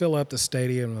let's fill up the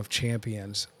stadium of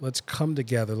champions. Let's come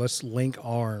together. Let's link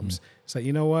arms. Say,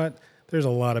 you know what? There's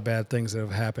a lot of bad things that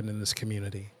have happened in this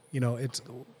community. You know,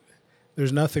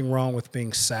 there's nothing wrong with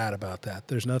being sad about that.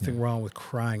 There's nothing wrong with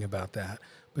crying about that.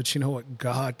 But you know what?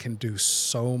 God can do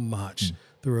so much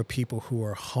through a people who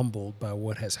are humbled by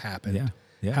what has happened. Yeah.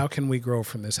 Yeah. How can we grow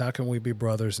from this? How can we be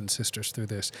brothers and sisters through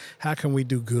this? How can we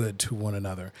do good to one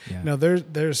another? Yeah. Now,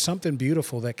 there's something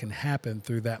beautiful that can happen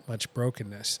through that much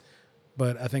brokenness.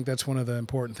 But I think that's one of the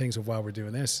important things of why we're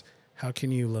doing this. How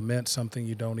can you lament something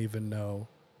you don't even know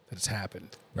that it's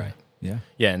happened? Right. Yeah.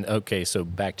 Yeah, and okay, so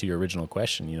back to your original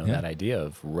question, you know, that idea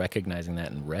of recognizing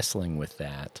that and wrestling with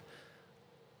that,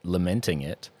 lamenting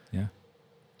it,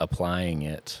 applying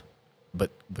it,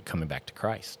 but coming back to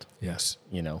Christ. Yes.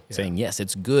 You know, saying, yes,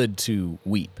 it's good to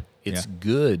weep. It's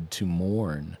good to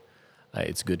mourn.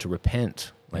 It's good to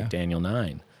repent, like Daniel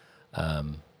 9.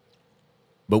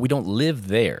 But we don't live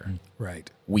there. Right.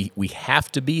 We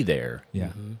have to be there. Yeah.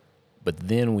 But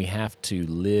then we have to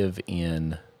live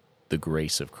in the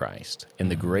grace of Christ. And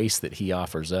the grace that he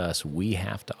offers us, we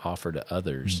have to offer to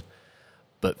others.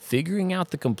 But figuring out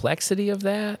the complexity of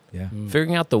that,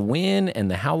 figuring out the when and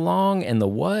the how long and the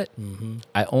what,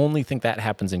 I only think that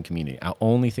happens in community. I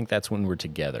only think that's when we're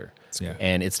together. Yeah.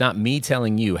 And it's not me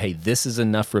telling you, hey, this is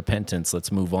enough repentance,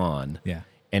 let's move on. Yeah.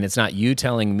 And it's not you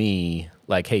telling me,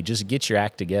 like, hey, just get your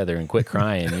act together and quit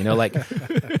crying. You know, like,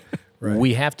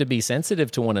 we have to be sensitive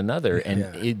to one another.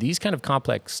 And these kind of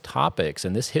complex topics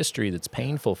and this history that's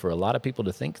painful for a lot of people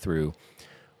to think through,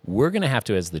 we're going to have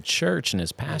to, as the church and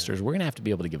as pastors, we're going to have to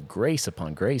be able to give grace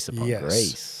upon grace upon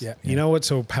grace. Yeah. You know what's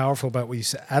so powerful about what you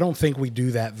said? I don't think we do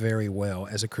that very well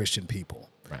as a Christian people.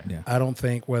 Right. Yeah. I don't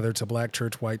think whether it's a black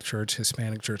church, white church,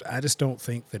 Hispanic church, I just don't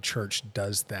think the church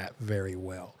does that very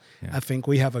well. I think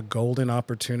we have a golden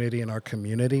opportunity in our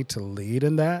community to lead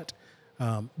in that.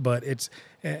 But it's,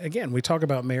 again, we talk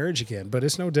about marriage again, but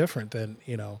it's no different than,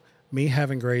 you know, me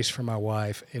having grace for my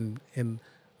wife and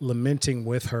lamenting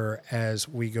with her as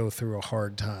we go through a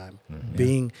hard time,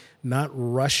 being not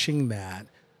rushing that,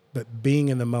 but being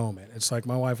in the moment. It's like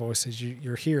my wife always says,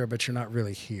 you're here, but you're not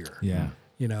really here. Yeah.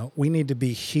 You know, we need to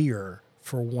be here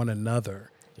for one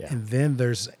another. Yeah. And then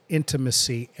there's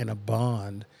intimacy and a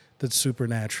bond that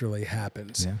supernaturally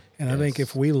happens. Yeah. And I think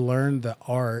if we learn the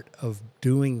art of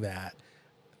doing that,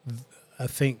 I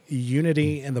think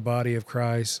unity in the body of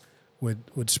Christ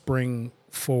would spring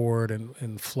forward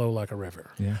and flow like a river.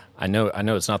 Yeah. I know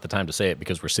it's not the time to say it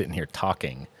because we're sitting here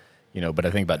talking, you know, but I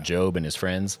think about Job and his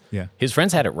friends. Yeah. His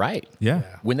friends had it right. Yeah.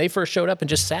 When they first showed up and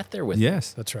just sat there with him.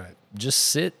 Yes. That's right. Just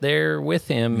sit there with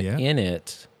him in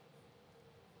it.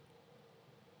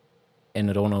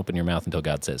 And don't open your mouth until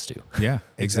God says to. Yeah,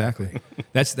 exactly.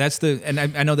 that's the, and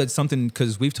I know that's something,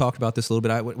 because we've talked about this a little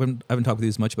bit. I haven't talked with you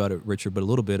as much about it, Richard, but a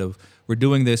little bit of, we're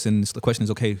doing this, and the question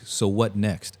is, okay, so what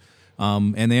next?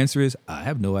 And the answer is, I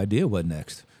have no idea what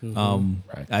next. Right.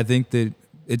 I think that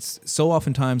it's so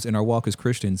oftentimes in our walk as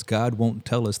Christians, God won't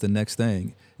tell us the next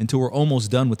thing until we're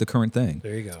almost done with the current thing.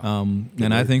 There you go.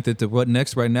 And I think that what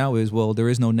next right now is, well, there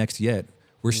is no next yet.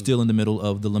 We're still in the middle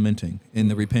of the lamenting, in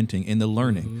the repenting, in the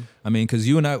learning. I mean, because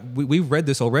you and I, we've read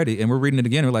this already, and we're reading it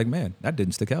again. We're like, man, that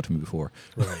didn't stick out to me before.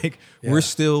 Right. Like, we're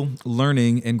still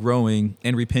learning and growing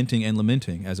and repenting and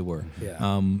lamenting, as it were.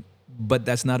 Yeah. But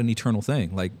that's not an eternal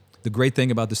thing. Like, the great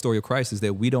thing about the story of Christ is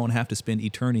that we don't have to spend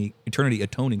eternity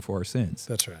atoning for our sins.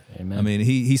 That's right. Amen. I mean,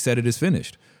 he said it is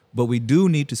finished. But we do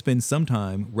need to spend some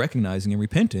time recognizing and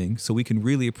repenting so we can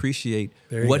really appreciate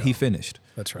what he finished.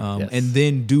 That's right. And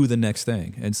then do the next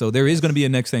thing. And so there is going to be a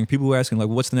next thing. People were asking, like,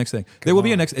 what's the next thing? There will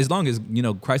be a next, as long as, you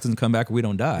know, Christ doesn't come back or we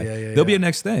don't die. There'll be a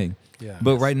next thing. Yeah.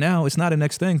 But right now, it's not a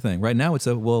next thing. Right now, it's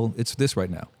it's this right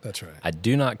now. That's right. I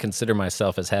do not consider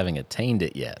myself as having attained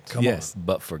it yet. Come Yes. on.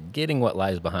 But forgetting what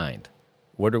lies behind.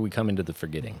 Where do we come into the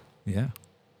forgetting? Yeah.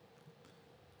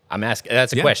 I'm asking.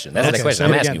 That's a Yeah. question. That's Okay, a question. say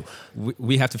I'm it asking again. you.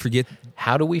 We have to forget.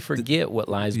 How do we forget what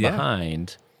lies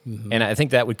behind? And I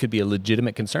think that could be a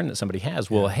legitimate concern that somebody has.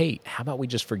 Well, hey, how about we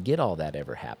just forget all that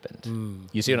ever happened?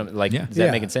 You see what I'm like? Yeah. Is that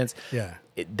Yeah. making sense? Yeah.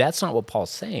 That's not what Paul's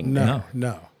saying.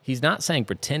 No. He's not saying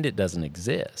pretend it doesn't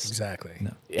exist. Exactly.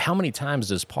 No. How many times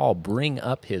does Paul bring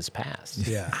up his past?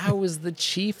 Yeah. I was the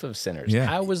chief of sinners.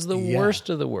 Yeah. I was the Yeah.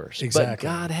 worst of the worst. Exactly. But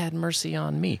God had mercy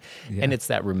on me. Yeah. And it's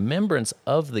that remembrance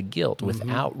of the guilt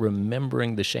without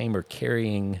remembering the shame or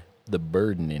carrying the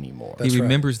burden anymore. That's he right.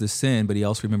 remembers the sin, but he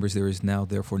also remembers there is now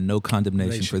therefore no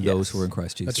condemnation for those who are in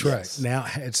Christ Jesus. That's right. Yes. Now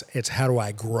it's how do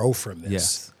I grow from this?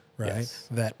 Yes. Right. Yes.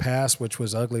 That past which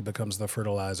was ugly becomes the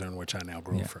fertilizer in which I now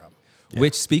grow from.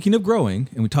 Which, speaking of growing,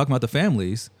 and we talk about the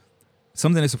families,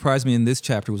 something that surprised me in this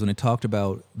chapter was when it talked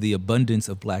about the abundance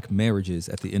of black marriages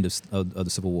at the end of the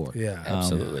Civil War. Yeah.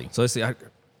 Absolutely. So let's see. I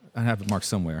have it marked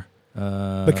somewhere.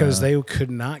 Because they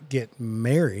could not get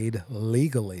married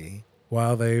legally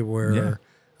while they were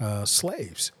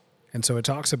slaves. And so it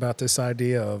talks about this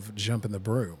idea of jumping the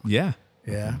broom. Yeah.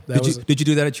 Yeah. Did you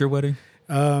do that at your wedding?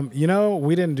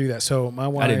 We didn't do that. So my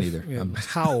wife, didn't either.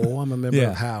 Howell, I'm a member Yeah.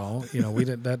 of Howell. We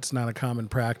didn't. That's not a common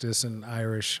practice in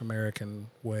Irish American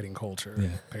wedding culture. Yeah.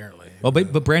 Apparently. Well,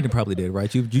 but Brandon probably did,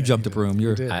 right? You jumped the broom.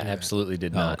 You're did. I absolutely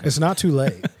did not. It's not too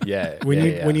late. Yeah.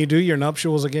 When you do your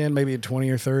nuptials again, maybe at 20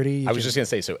 or 30. I was just going to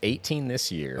say, so 18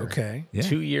 this year. Okay. Yeah.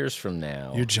 2 years from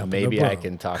now, You're jumping maybe the I broom.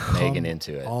 can talk Megan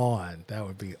into it. On. That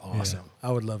would be awesome.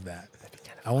 I would love that.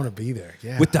 I want to be there.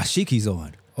 Yeah. with dashikis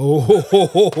on.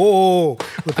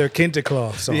 With their kente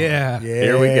cloths on. Yeah.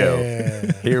 Here we go.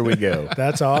 Here we go.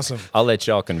 That's awesome. I'll let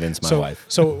y'all convince my wife.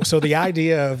 So the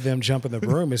idea of them jumping the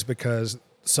broom is because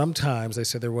sometimes they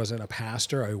said there wasn't a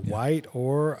pastor, a white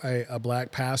or a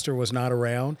black pastor was not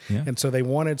around. Yeah. And so they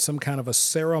wanted some kind of a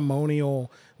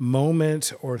ceremonial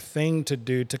moment or thing to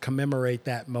do to commemorate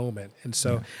that moment. And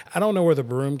so I don't know where the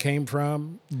broom came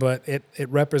from, but it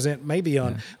represent maybe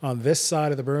on this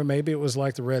side of the broom, maybe it was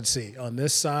like the Red Sea. On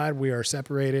this side, we are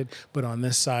separated, but on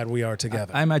this side, we are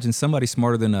together. I imagine somebody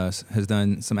smarter than us has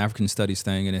done some African studies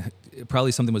thing, and it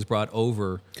probably something was brought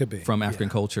over Could be, from African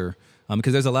culture.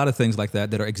 Because there's a lot of things like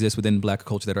that exist within black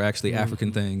culture that are actually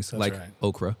African things, like right.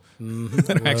 okra,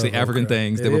 that are actually African okra.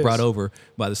 things It that were is. brought over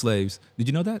by the slaves. Did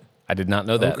you know that? I did not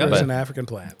know that. Okra is But an African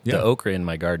plant. Yeah. the okra in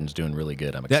my garden's doing really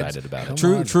good. I'm excited about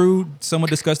it. True, somewhat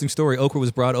disgusting story. Okra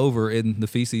was brought over in the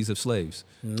feces of slaves.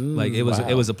 Like it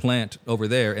was a plant over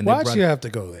there, and they Why'd brought you have to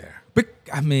go there? But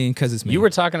I mean, because it's me. You were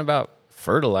talking about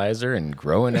fertilizer and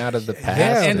growing out of the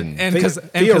past. and because I'm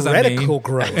Theoretical me.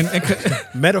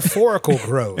 growth, metaphorical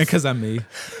growth, And because I'm me.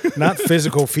 not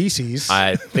physical feces,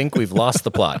 I think we've lost the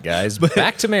plot, guys.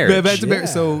 Back to marriage. Back to marriage.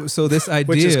 So this idea,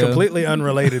 which is completely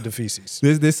unrelated to feces.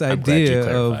 This glad you idea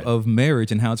clarified. of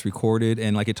marriage and how it's recorded,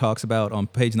 and like it talks about on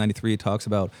page 93, it talks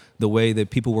about the way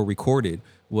that people were recorded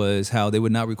was how they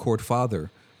would not record father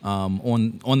on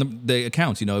the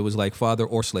accounts. It was like father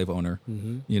or slave owner,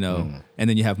 and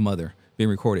then you have mother being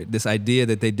recorded. This idea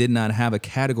that they did not have a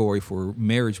category for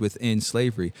marriage within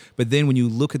slavery. But then when you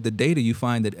look at the data, you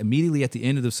find that immediately at the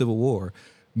end of the Civil War,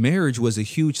 marriage was a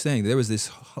huge thing. There was this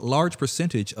large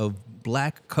percentage of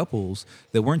black couples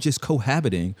that weren't just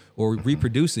cohabiting or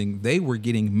reproducing, they were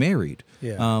getting married.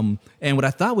 Yeah. And what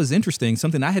I thought was interesting,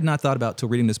 something I had not thought about till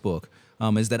reading this book,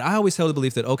 is that I always held the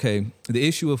belief that, okay, the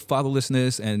issue of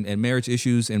fatherlessness and marriage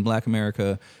issues in black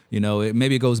America,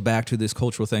 maybe it goes back to this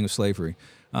cultural thing of slavery.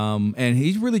 And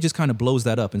he really just kind of blows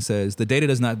that up and says the data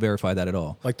does not verify that at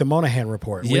all. Like the Monahan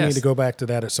report. We Yes. need to go back to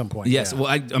that at some point. Yes. Yeah. Well,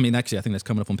 I mean, actually, I think that's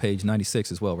coming up on page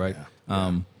 96 as well, right?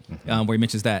 Where he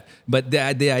mentions that. But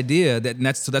the idea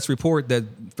that's a report that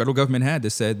federal government had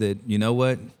that said that, you know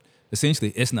what,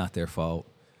 essentially it's not their fault.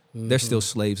 They're still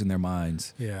slaves in their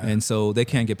minds. Yeah. And so they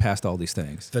can't get past all these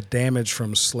things. The damage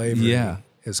from slavery Yeah.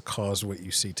 has caused what you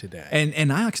see today.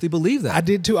 And I actually believe that. I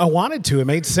did too. I wanted to. It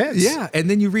made sense. Yeah, and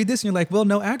then you read this and you're like, well,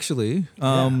 no, actually,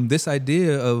 this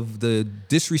idea of the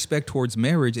disrespect towards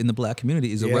marriage in the black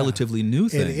community is a Yeah. relatively new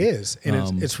thing. It is.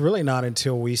 And it's really not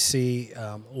until we see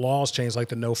laws change like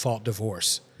the no-fault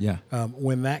divorce. Yeah.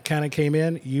 When that kind of came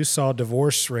in, you saw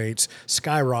divorce rates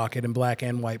skyrocket in black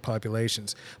and white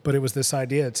populations. But it was this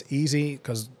idea, it's easy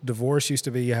because divorce used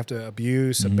to be you have to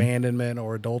abuse, abandonment,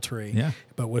 or adultery. Yeah.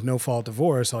 But with no-fault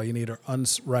divorce, all you need are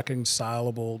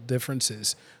unreconcilable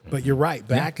differences. But you're right.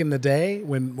 Back in the day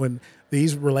when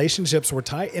these relationships were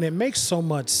tight, and it makes so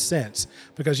much sense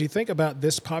because you think about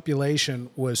this population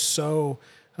was so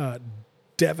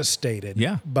devastated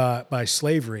Yeah. by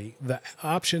slavery, the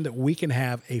option that we can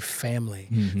have a family,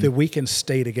 that we can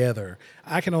stay together.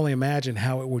 I can only imagine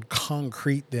how it would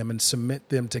concrete them and cement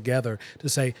them together to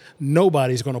say,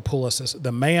 nobody's going to pull us.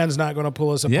 The man's not going to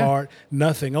pull us Yeah. apart.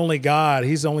 Nothing. Only God.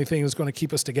 He's the only thing that's going to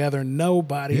keep us together.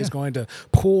 Nobody is going to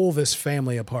pull this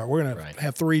family apart. We're going to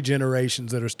have 3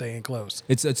 generations that are staying close.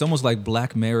 It's almost like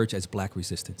black marriage as black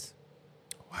resistance.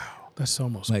 That's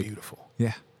almost beautiful.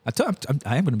 Yeah. I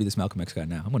am going to be this Malcolm X guy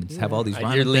now. I'm going to have all these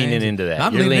rhyming You're leaning things. into that.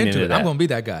 I'm You're leaning leaning into into it. I'm that. going to be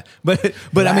that guy. But I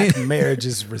Black mean, marriage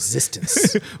is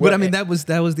resistance. but I mean that was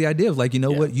the idea of like, you know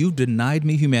Yeah. what? You've denied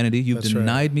me humanity. You've That's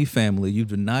denied me family. You've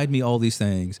denied me all these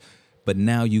things. but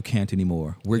now you can't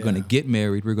anymore. We're going to get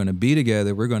married. We're going to be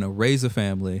together. We're going to raise a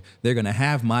family. They're going to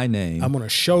have my name. I'm going to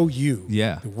show you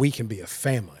that we can be a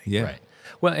family. Yeah. Right.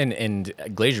 Well, and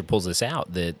Glazier pulls this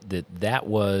out that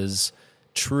was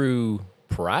true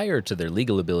prior to their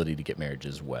legal ability to get marriage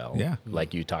as well. Yeah.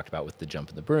 Like you talked about with the jump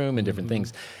in the broom and different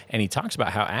things. And he talks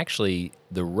about how actually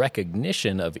the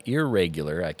recognition of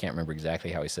irregular, I can't remember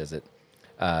exactly how he says it,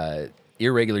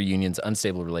 irregular unions,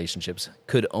 unstable relationships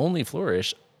could only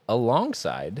flourish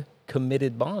alongside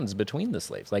committed bonds between the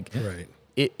slaves. Like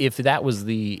if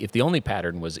the only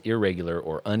pattern was irregular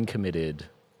or uncommitted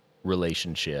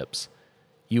relationships,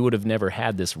 you would have never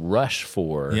had this rush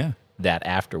for that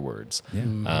afterwards.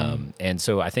 And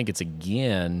so I think it's,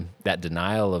 again, that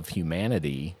denial of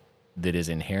humanity that is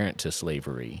inherent to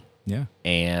slavery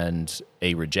and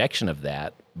a rejection of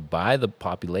that by the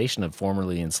population of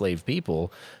formerly enslaved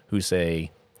people who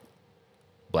say,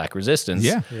 Black resistance,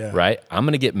 right? I'm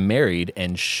going to get married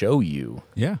and show you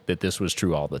that this was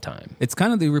true all the time. It's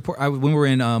kind of the report. When we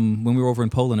were over in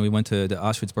Poland and we went to the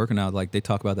Auschwitz-Birkenau, like they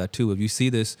talk about that too. If you see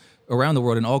this around the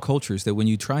world in all cultures, that when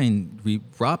you try and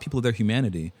rob people of their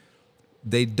humanity,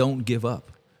 they don't give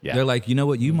up. Yeah. They're like, you know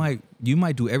what? You might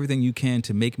do everything you can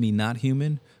to make me not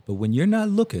human, but when you're not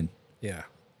looking,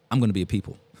 I'm going to be a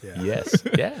people. Yeah. Yes.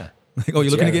 Yeah. Like, oh,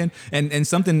 you're looking again? And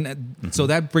something, so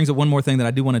that brings up one more thing that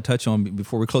I do want to touch on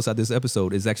before we close out this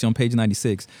episode is actually on page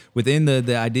 96. Within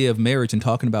the idea of marriage and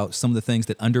talking about some of the things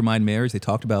that undermine marriage, they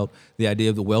talked about the idea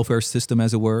of the welfare system,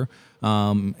 as it were.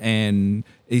 And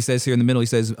he says here in the middle, he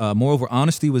says, moreover,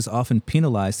 honesty was often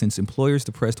penalized since employers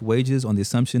depressed wages on the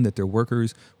assumption that their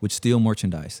workers would steal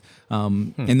merchandise.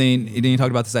 And then he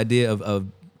talked about this idea of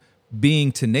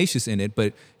being tenacious in it,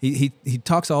 but he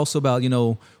talks also about,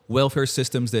 welfare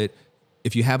systems that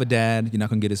if you have a dad, you're not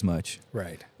going to get as much.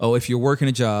 Right. Oh, if you're working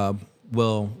a job,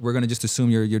 well, we're going to just assume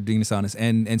you're being dishonest.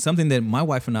 And something that my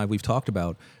wife and I, we've talked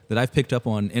about that I've picked up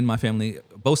on in my family,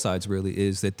 both sides really,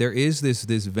 is that there is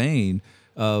this vein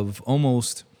of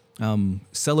almost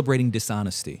celebrating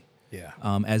dishonesty.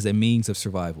 As a means of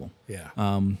survival.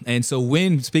 And so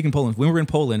speaking Poland, when we were in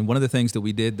Poland, one of the things that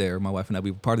we did there, my wife and I,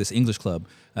 we were part of this English club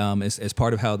as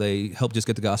part of how they help just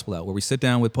get the gospel out, where we sit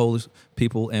down with Polish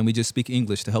people and we just speak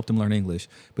English to help them learn English.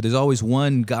 But there's always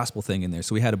one gospel thing in there.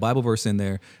 So we had a Bible verse in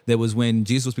there that was when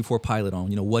Jesus was before Pilate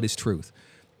on, what is truth?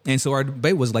 And so our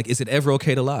debate was like, is it ever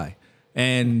okay to lie?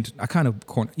 And I kind of,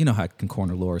 how I can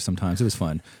corner Laura sometimes. It was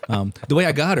fun. The way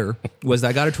I got her was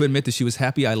I got her to admit that she was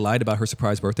happy I lied about her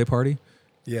surprise birthday party.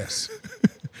 Yes.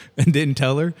 And didn't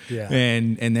tell her. Yeah.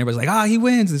 And everybody's like, he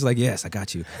wins. It's like, yes, I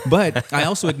got you. But I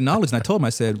also acknowledged, and I told him, I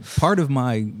said, part of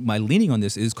my leaning on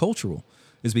this is cultural.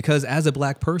 Is because as a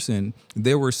Black person,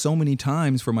 there were so many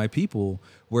times for my people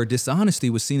where dishonesty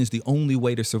was seen as the only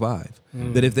way to survive.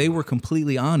 That if they were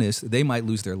completely honest, they might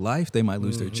lose their life, they might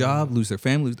lose their job, lose their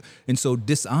family. And so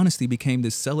dishonesty became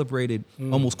this celebrated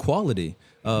almost quality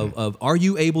of are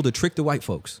you able to trick the white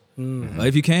folks?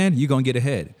 If you can, you're going to get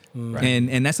ahead. Right.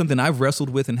 And that's something I've wrestled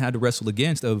with and had to wrestle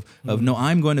against of no,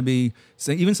 I'm going to be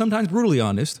even sometimes brutally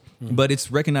honest, but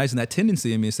it's recognizing that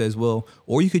tendency in me. It says, well,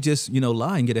 or you could just,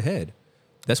 lie and get ahead.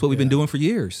 That's what we've been doing for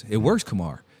years. It works,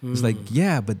 Kamar. It's like,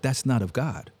 but that's not of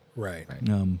God. Right.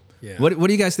 What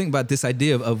do you guys think about this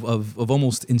idea of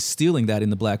almost instilling that in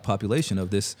the Black population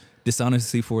of this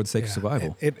dishonesty for the sake of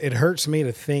survival? It hurts me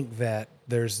to think that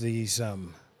there's these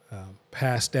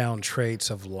passed down traits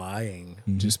of lying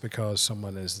just because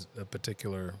someone is a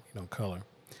particular color.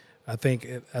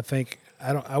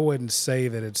 I wouldn't say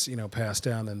that it's passed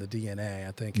down in the DNA.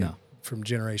 I think from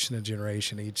generation to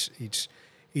generation,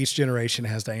 each generation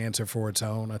has to answer for its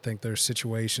own. I think there's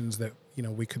situations that,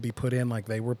 we could be put in like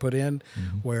they were put in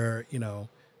where,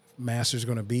 master's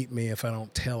going to beat me if I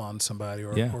don't tell on somebody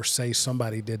or say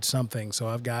somebody did something. So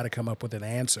I've got to come up with an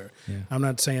answer. I'm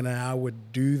not saying that I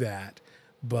would do that,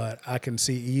 but I can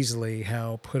see easily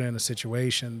how put in a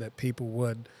situation that people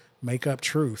would make up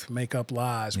truth, make up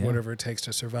lies, whatever it takes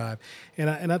to survive.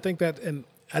 And I think that, and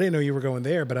I didn't know you were going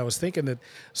there, but I was thinking that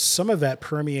some of that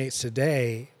permeates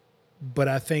today. But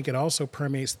I think it also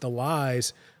permeates the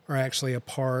lies are actually a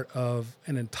part of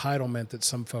an entitlement that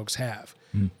some folks have.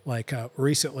 Like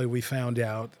recently we found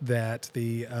out that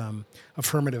the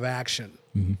affirmative action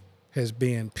has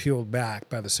been peeled back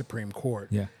by the Supreme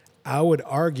Court. I would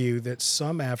argue that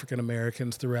some African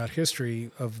Americans throughout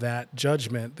history of that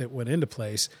judgment that went into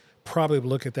place probably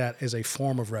look at that as a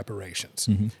form of reparations.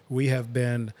 We have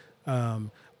been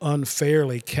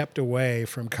unfairly kept away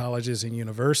from colleges and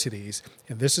universities,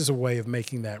 and this is a way of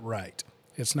making that right.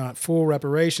 It's not full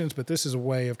reparations, but this is a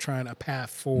way of trying a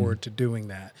path forward to doing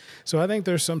that. So I think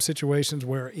there's some situations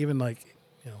where even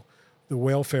the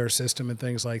welfare system and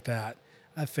things like that,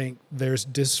 I think there's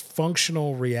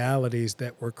dysfunctional realities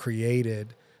that were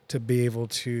created to be able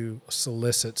to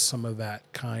solicit some of that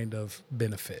kind of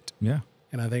benefit. Yeah.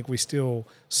 And I think we still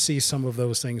see some of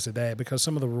those things today because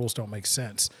some of the rules don't make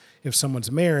sense. If someone's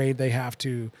married, they have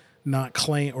to not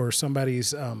claim, or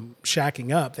somebody's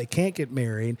shacking up, they can't get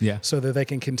married so that they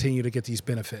can continue to get these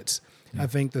benefits. I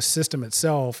think the system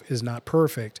itself is not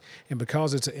perfect, and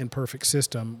because it's an imperfect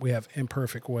system, we have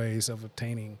imperfect ways of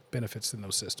obtaining benefits in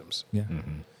those systems. Yeah.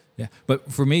 Yeah.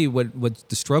 But for me, what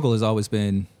the struggle has always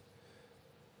been,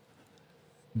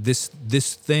 this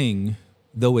thing,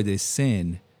 though it is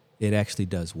sin, it actually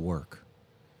does work.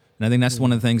 And I think that's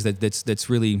one of the things that's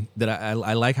really, that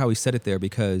I like how he said it there,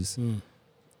 because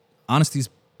honesty is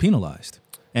penalized.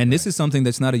 And this is something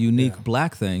that's not a unique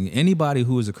black thing. Anybody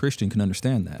who is a Christian can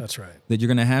understand that. That's right. That you're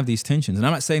going to have these tensions. And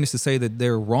I'm not saying this to say that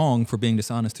they're wrong for being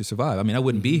dishonest to survive. I mean, I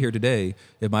wouldn't be here today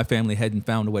if my family hadn't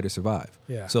found a way to survive.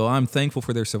 Yeah. So I'm thankful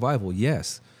for their survival,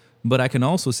 yes. But I can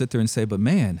also sit there and say, but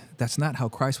man, that's not how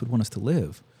Christ would want us to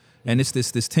live. And it's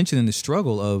this tension and this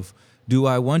struggle of, do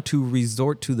I want to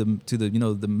resort to the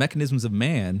the mechanisms of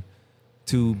man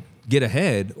to get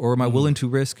ahead, or am I willing to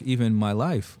risk even my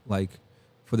life, like,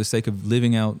 for the sake of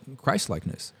living out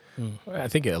Christ-likeness? I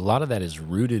think a lot of that is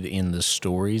rooted in the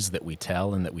stories that we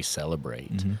tell and that we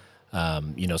celebrate.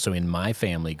 So in my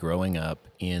family, growing up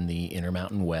in the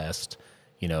Intermountain West,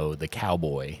 the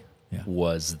cowboy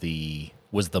was the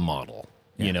model.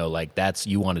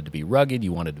 You wanted to be rugged,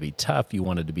 you wanted to be tough, you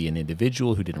wanted to be an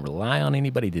individual who didn't rely on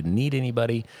anybody, didn't need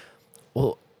anybody.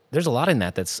 Well, there's a lot in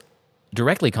that that's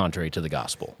directly contrary to the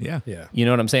gospel. Yeah. You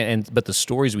know what I'm saying? But the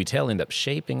stories we tell end up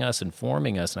shaping us and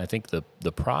forming us. And I think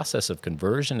the process of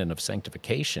conversion and of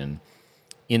sanctification,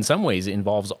 in some ways,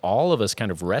 involves all of us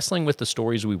kind of wrestling with the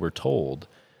stories we were told,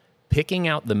 picking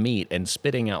out the meat and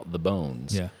spitting out the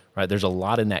bones. Yeah. Right? There's a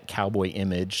lot in that cowboy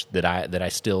image that I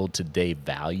still today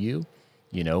value.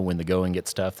 When the going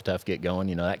gets tough get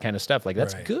going, that kind of stuff. Like,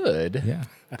 that's good. Yeah.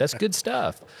 That's good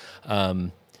stuff.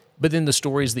 But then the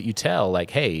stories that you tell,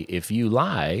 like, hey, if you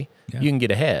lie, you can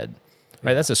get ahead.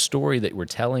 Right? That's a story that we're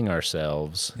telling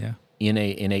ourselves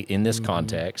in this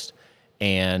context,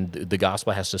 and the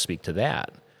gospel has to speak to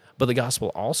that. But the gospel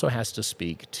also has to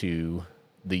speak to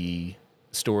the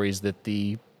stories that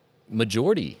the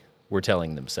majority were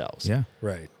telling themselves. Yeah.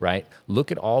 Right?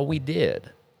 Look at all we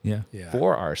did. Yeah.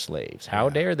 For our slaves. How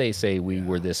dare they say we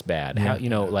were this bad? How,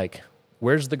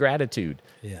 where's the gratitude?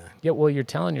 Yeah, well, you're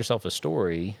telling yourself a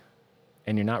story,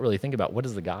 and you're not really thinking about, what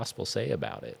does the gospel say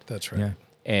about it? That's right. Yeah.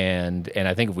 And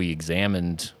I think if we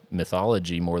examined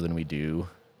mythology more than we do,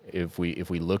 if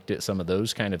we looked at some of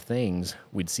those kind of things,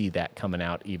 we'd see that coming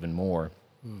out even more.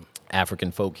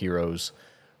 African folk heroes,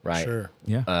 right? Sure.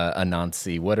 Yeah.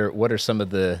 Anansi. What are some of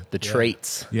the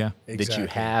traits that you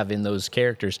have in those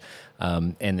characters?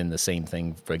 And then the same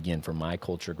thing for my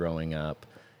culture growing up,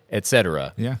 et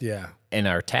cetera. Yeah. And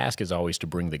our task is always to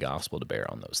bring the gospel to bear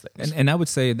on those things. And I would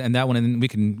say, and that one, and we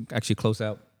can actually close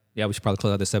out. Yeah, we should probably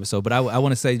close out this episode. But I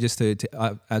want to say, just to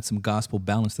add some gospel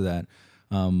balance to that.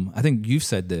 I think you've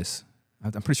said this.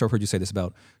 I'm pretty sure I've heard you say this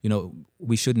about,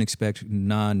 we shouldn't expect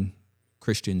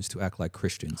non-Christians to act like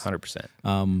Christians. 100%.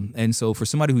 And so for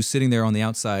somebody who's sitting there on the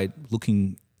outside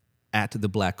looking at the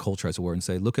black culture, as it were, and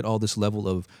say, look at all this level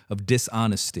of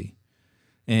dishonesty.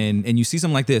 And you see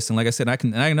something like this, and like I said, I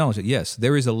acknowledge it. Yes,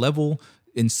 there is a level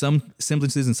in some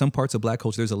semblances, in some parts of black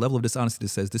culture, there's a level of dishonesty that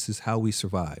says this is how we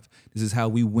survive. This is how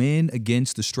we win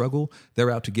against the struggle. They're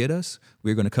out to get us.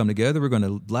 We're going to come together. We're going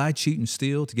to lie, cheat, and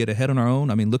steal to get ahead on our own.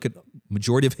 I mean, look at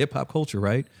majority of hip hop culture,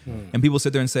 right? And people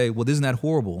sit there and say, well, isn't that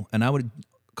horrible? And I would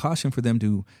caution for them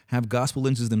to have gospel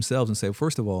lenses themselves and say,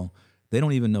 first of all, they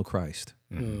don't even know Christ.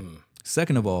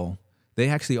 Second of all, they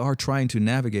actually are trying to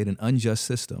navigate an unjust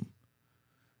system.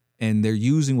 And they're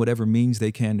using whatever means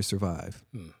they can to survive.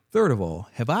 Third of all,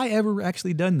 have I ever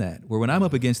actually done that? Where when I'm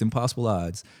up against impossible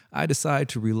odds, I decide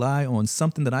to rely on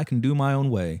something that I can do my own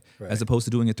way, as opposed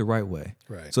to doing it the right way.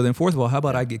 So then fourth of all, how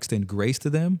about I extend grace to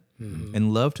them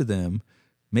and love to them,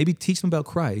 maybe teach them about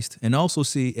Christ, and also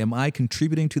see, am I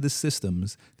contributing to the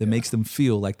systems that makes them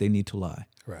feel like they need to lie?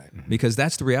 Because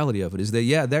that's the reality of it, is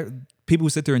that, people who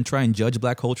sit there and try and judge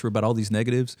black culture about all these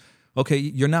negatives, okay,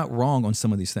 you're not wrong on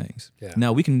some of these things.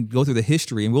 Now, we can go through the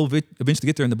history, and we'll eventually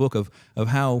get there in the book of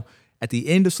how at the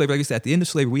end of slavery, like I said, at the end of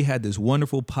slavery, we had this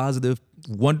wonderful, positive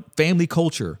family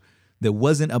culture that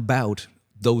wasn't about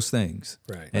those things.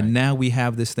 And now we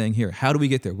have this thing here. How do we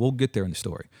get there? We'll get there in the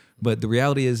story. But the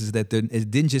reality is that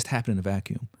it didn't just happen in a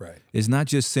vacuum. It's not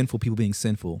just sinful people being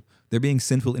sinful. They're being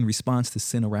sinful in response to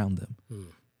sin around them.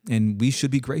 And we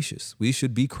should be gracious. We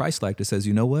should be Christ-like that says,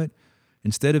 you know what?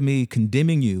 instead of me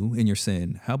condemning you in your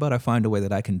sin, how about I find a way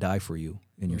that I can die for you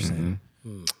in your sin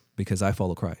because I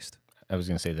follow Christ? I was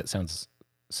going to say that sounds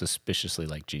suspiciously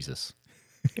like Jesus.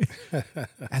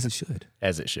 As it should.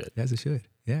 As it should. As it should.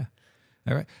 Yeah.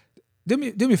 All right. Do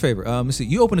me a favor. Let's see.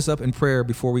 You opened us up in prayer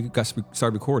before we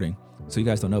started recording, so you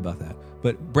guys don't know about that.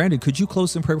 But Brandon, could you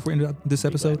close in prayer before we end this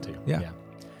episode? Yeah.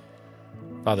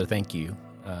 Father, thank you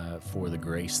for the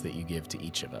grace that you give to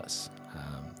each of us.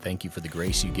 Thank you for the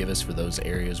grace you give us for those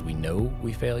areas we know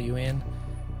we fail you in.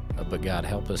 But God,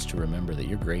 help us to remember that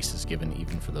your grace is given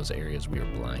even for those areas we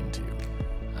are blind to.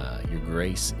 Your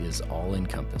grace is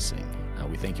all-encompassing.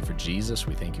 We thank you for Jesus.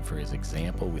 We thank you for his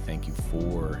example. We thank you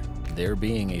for there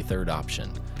being a third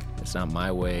option. It's not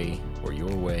my way or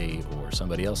your way or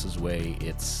somebody else's way.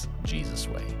 It's Jesus'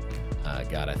 way.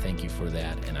 God, I thank you for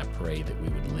that, and I pray that we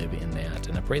would live in that.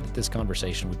 And I pray that this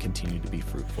conversation would continue to be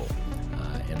fruitful.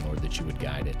 And Lord, that you would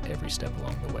guide it every step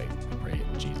along the way. I pray it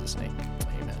in Jesus' name.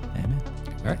 Amen. Amen.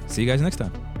 All right. See you guys next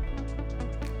time.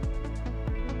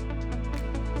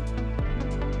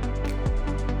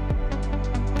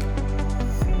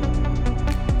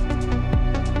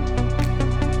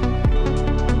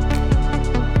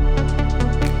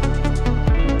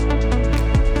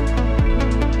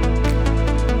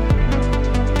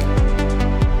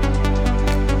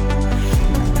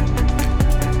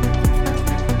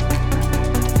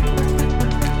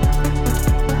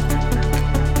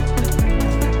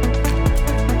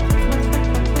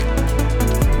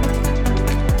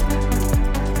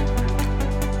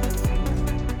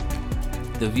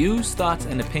 The views, thoughts,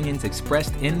 and opinions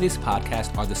expressed in this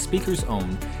podcast are the speaker's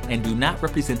own and do not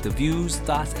represent the views,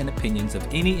 thoughts, and opinions of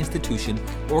any institution,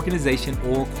 organization,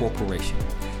 or corporation.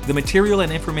 The material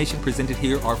and information presented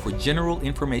here are for general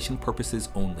information purposes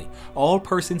only. All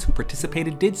persons who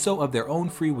participated did so of their own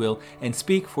free will and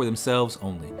speak for themselves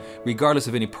only, regardless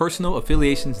of any personal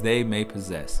affiliations they may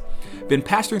possess. Been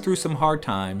Pastoring Through Some Hard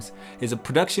Times is a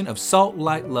production of Salt,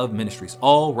 Light, Love Ministries,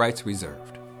 all rights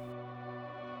reserved.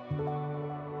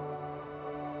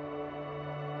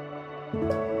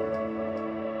 Thank you.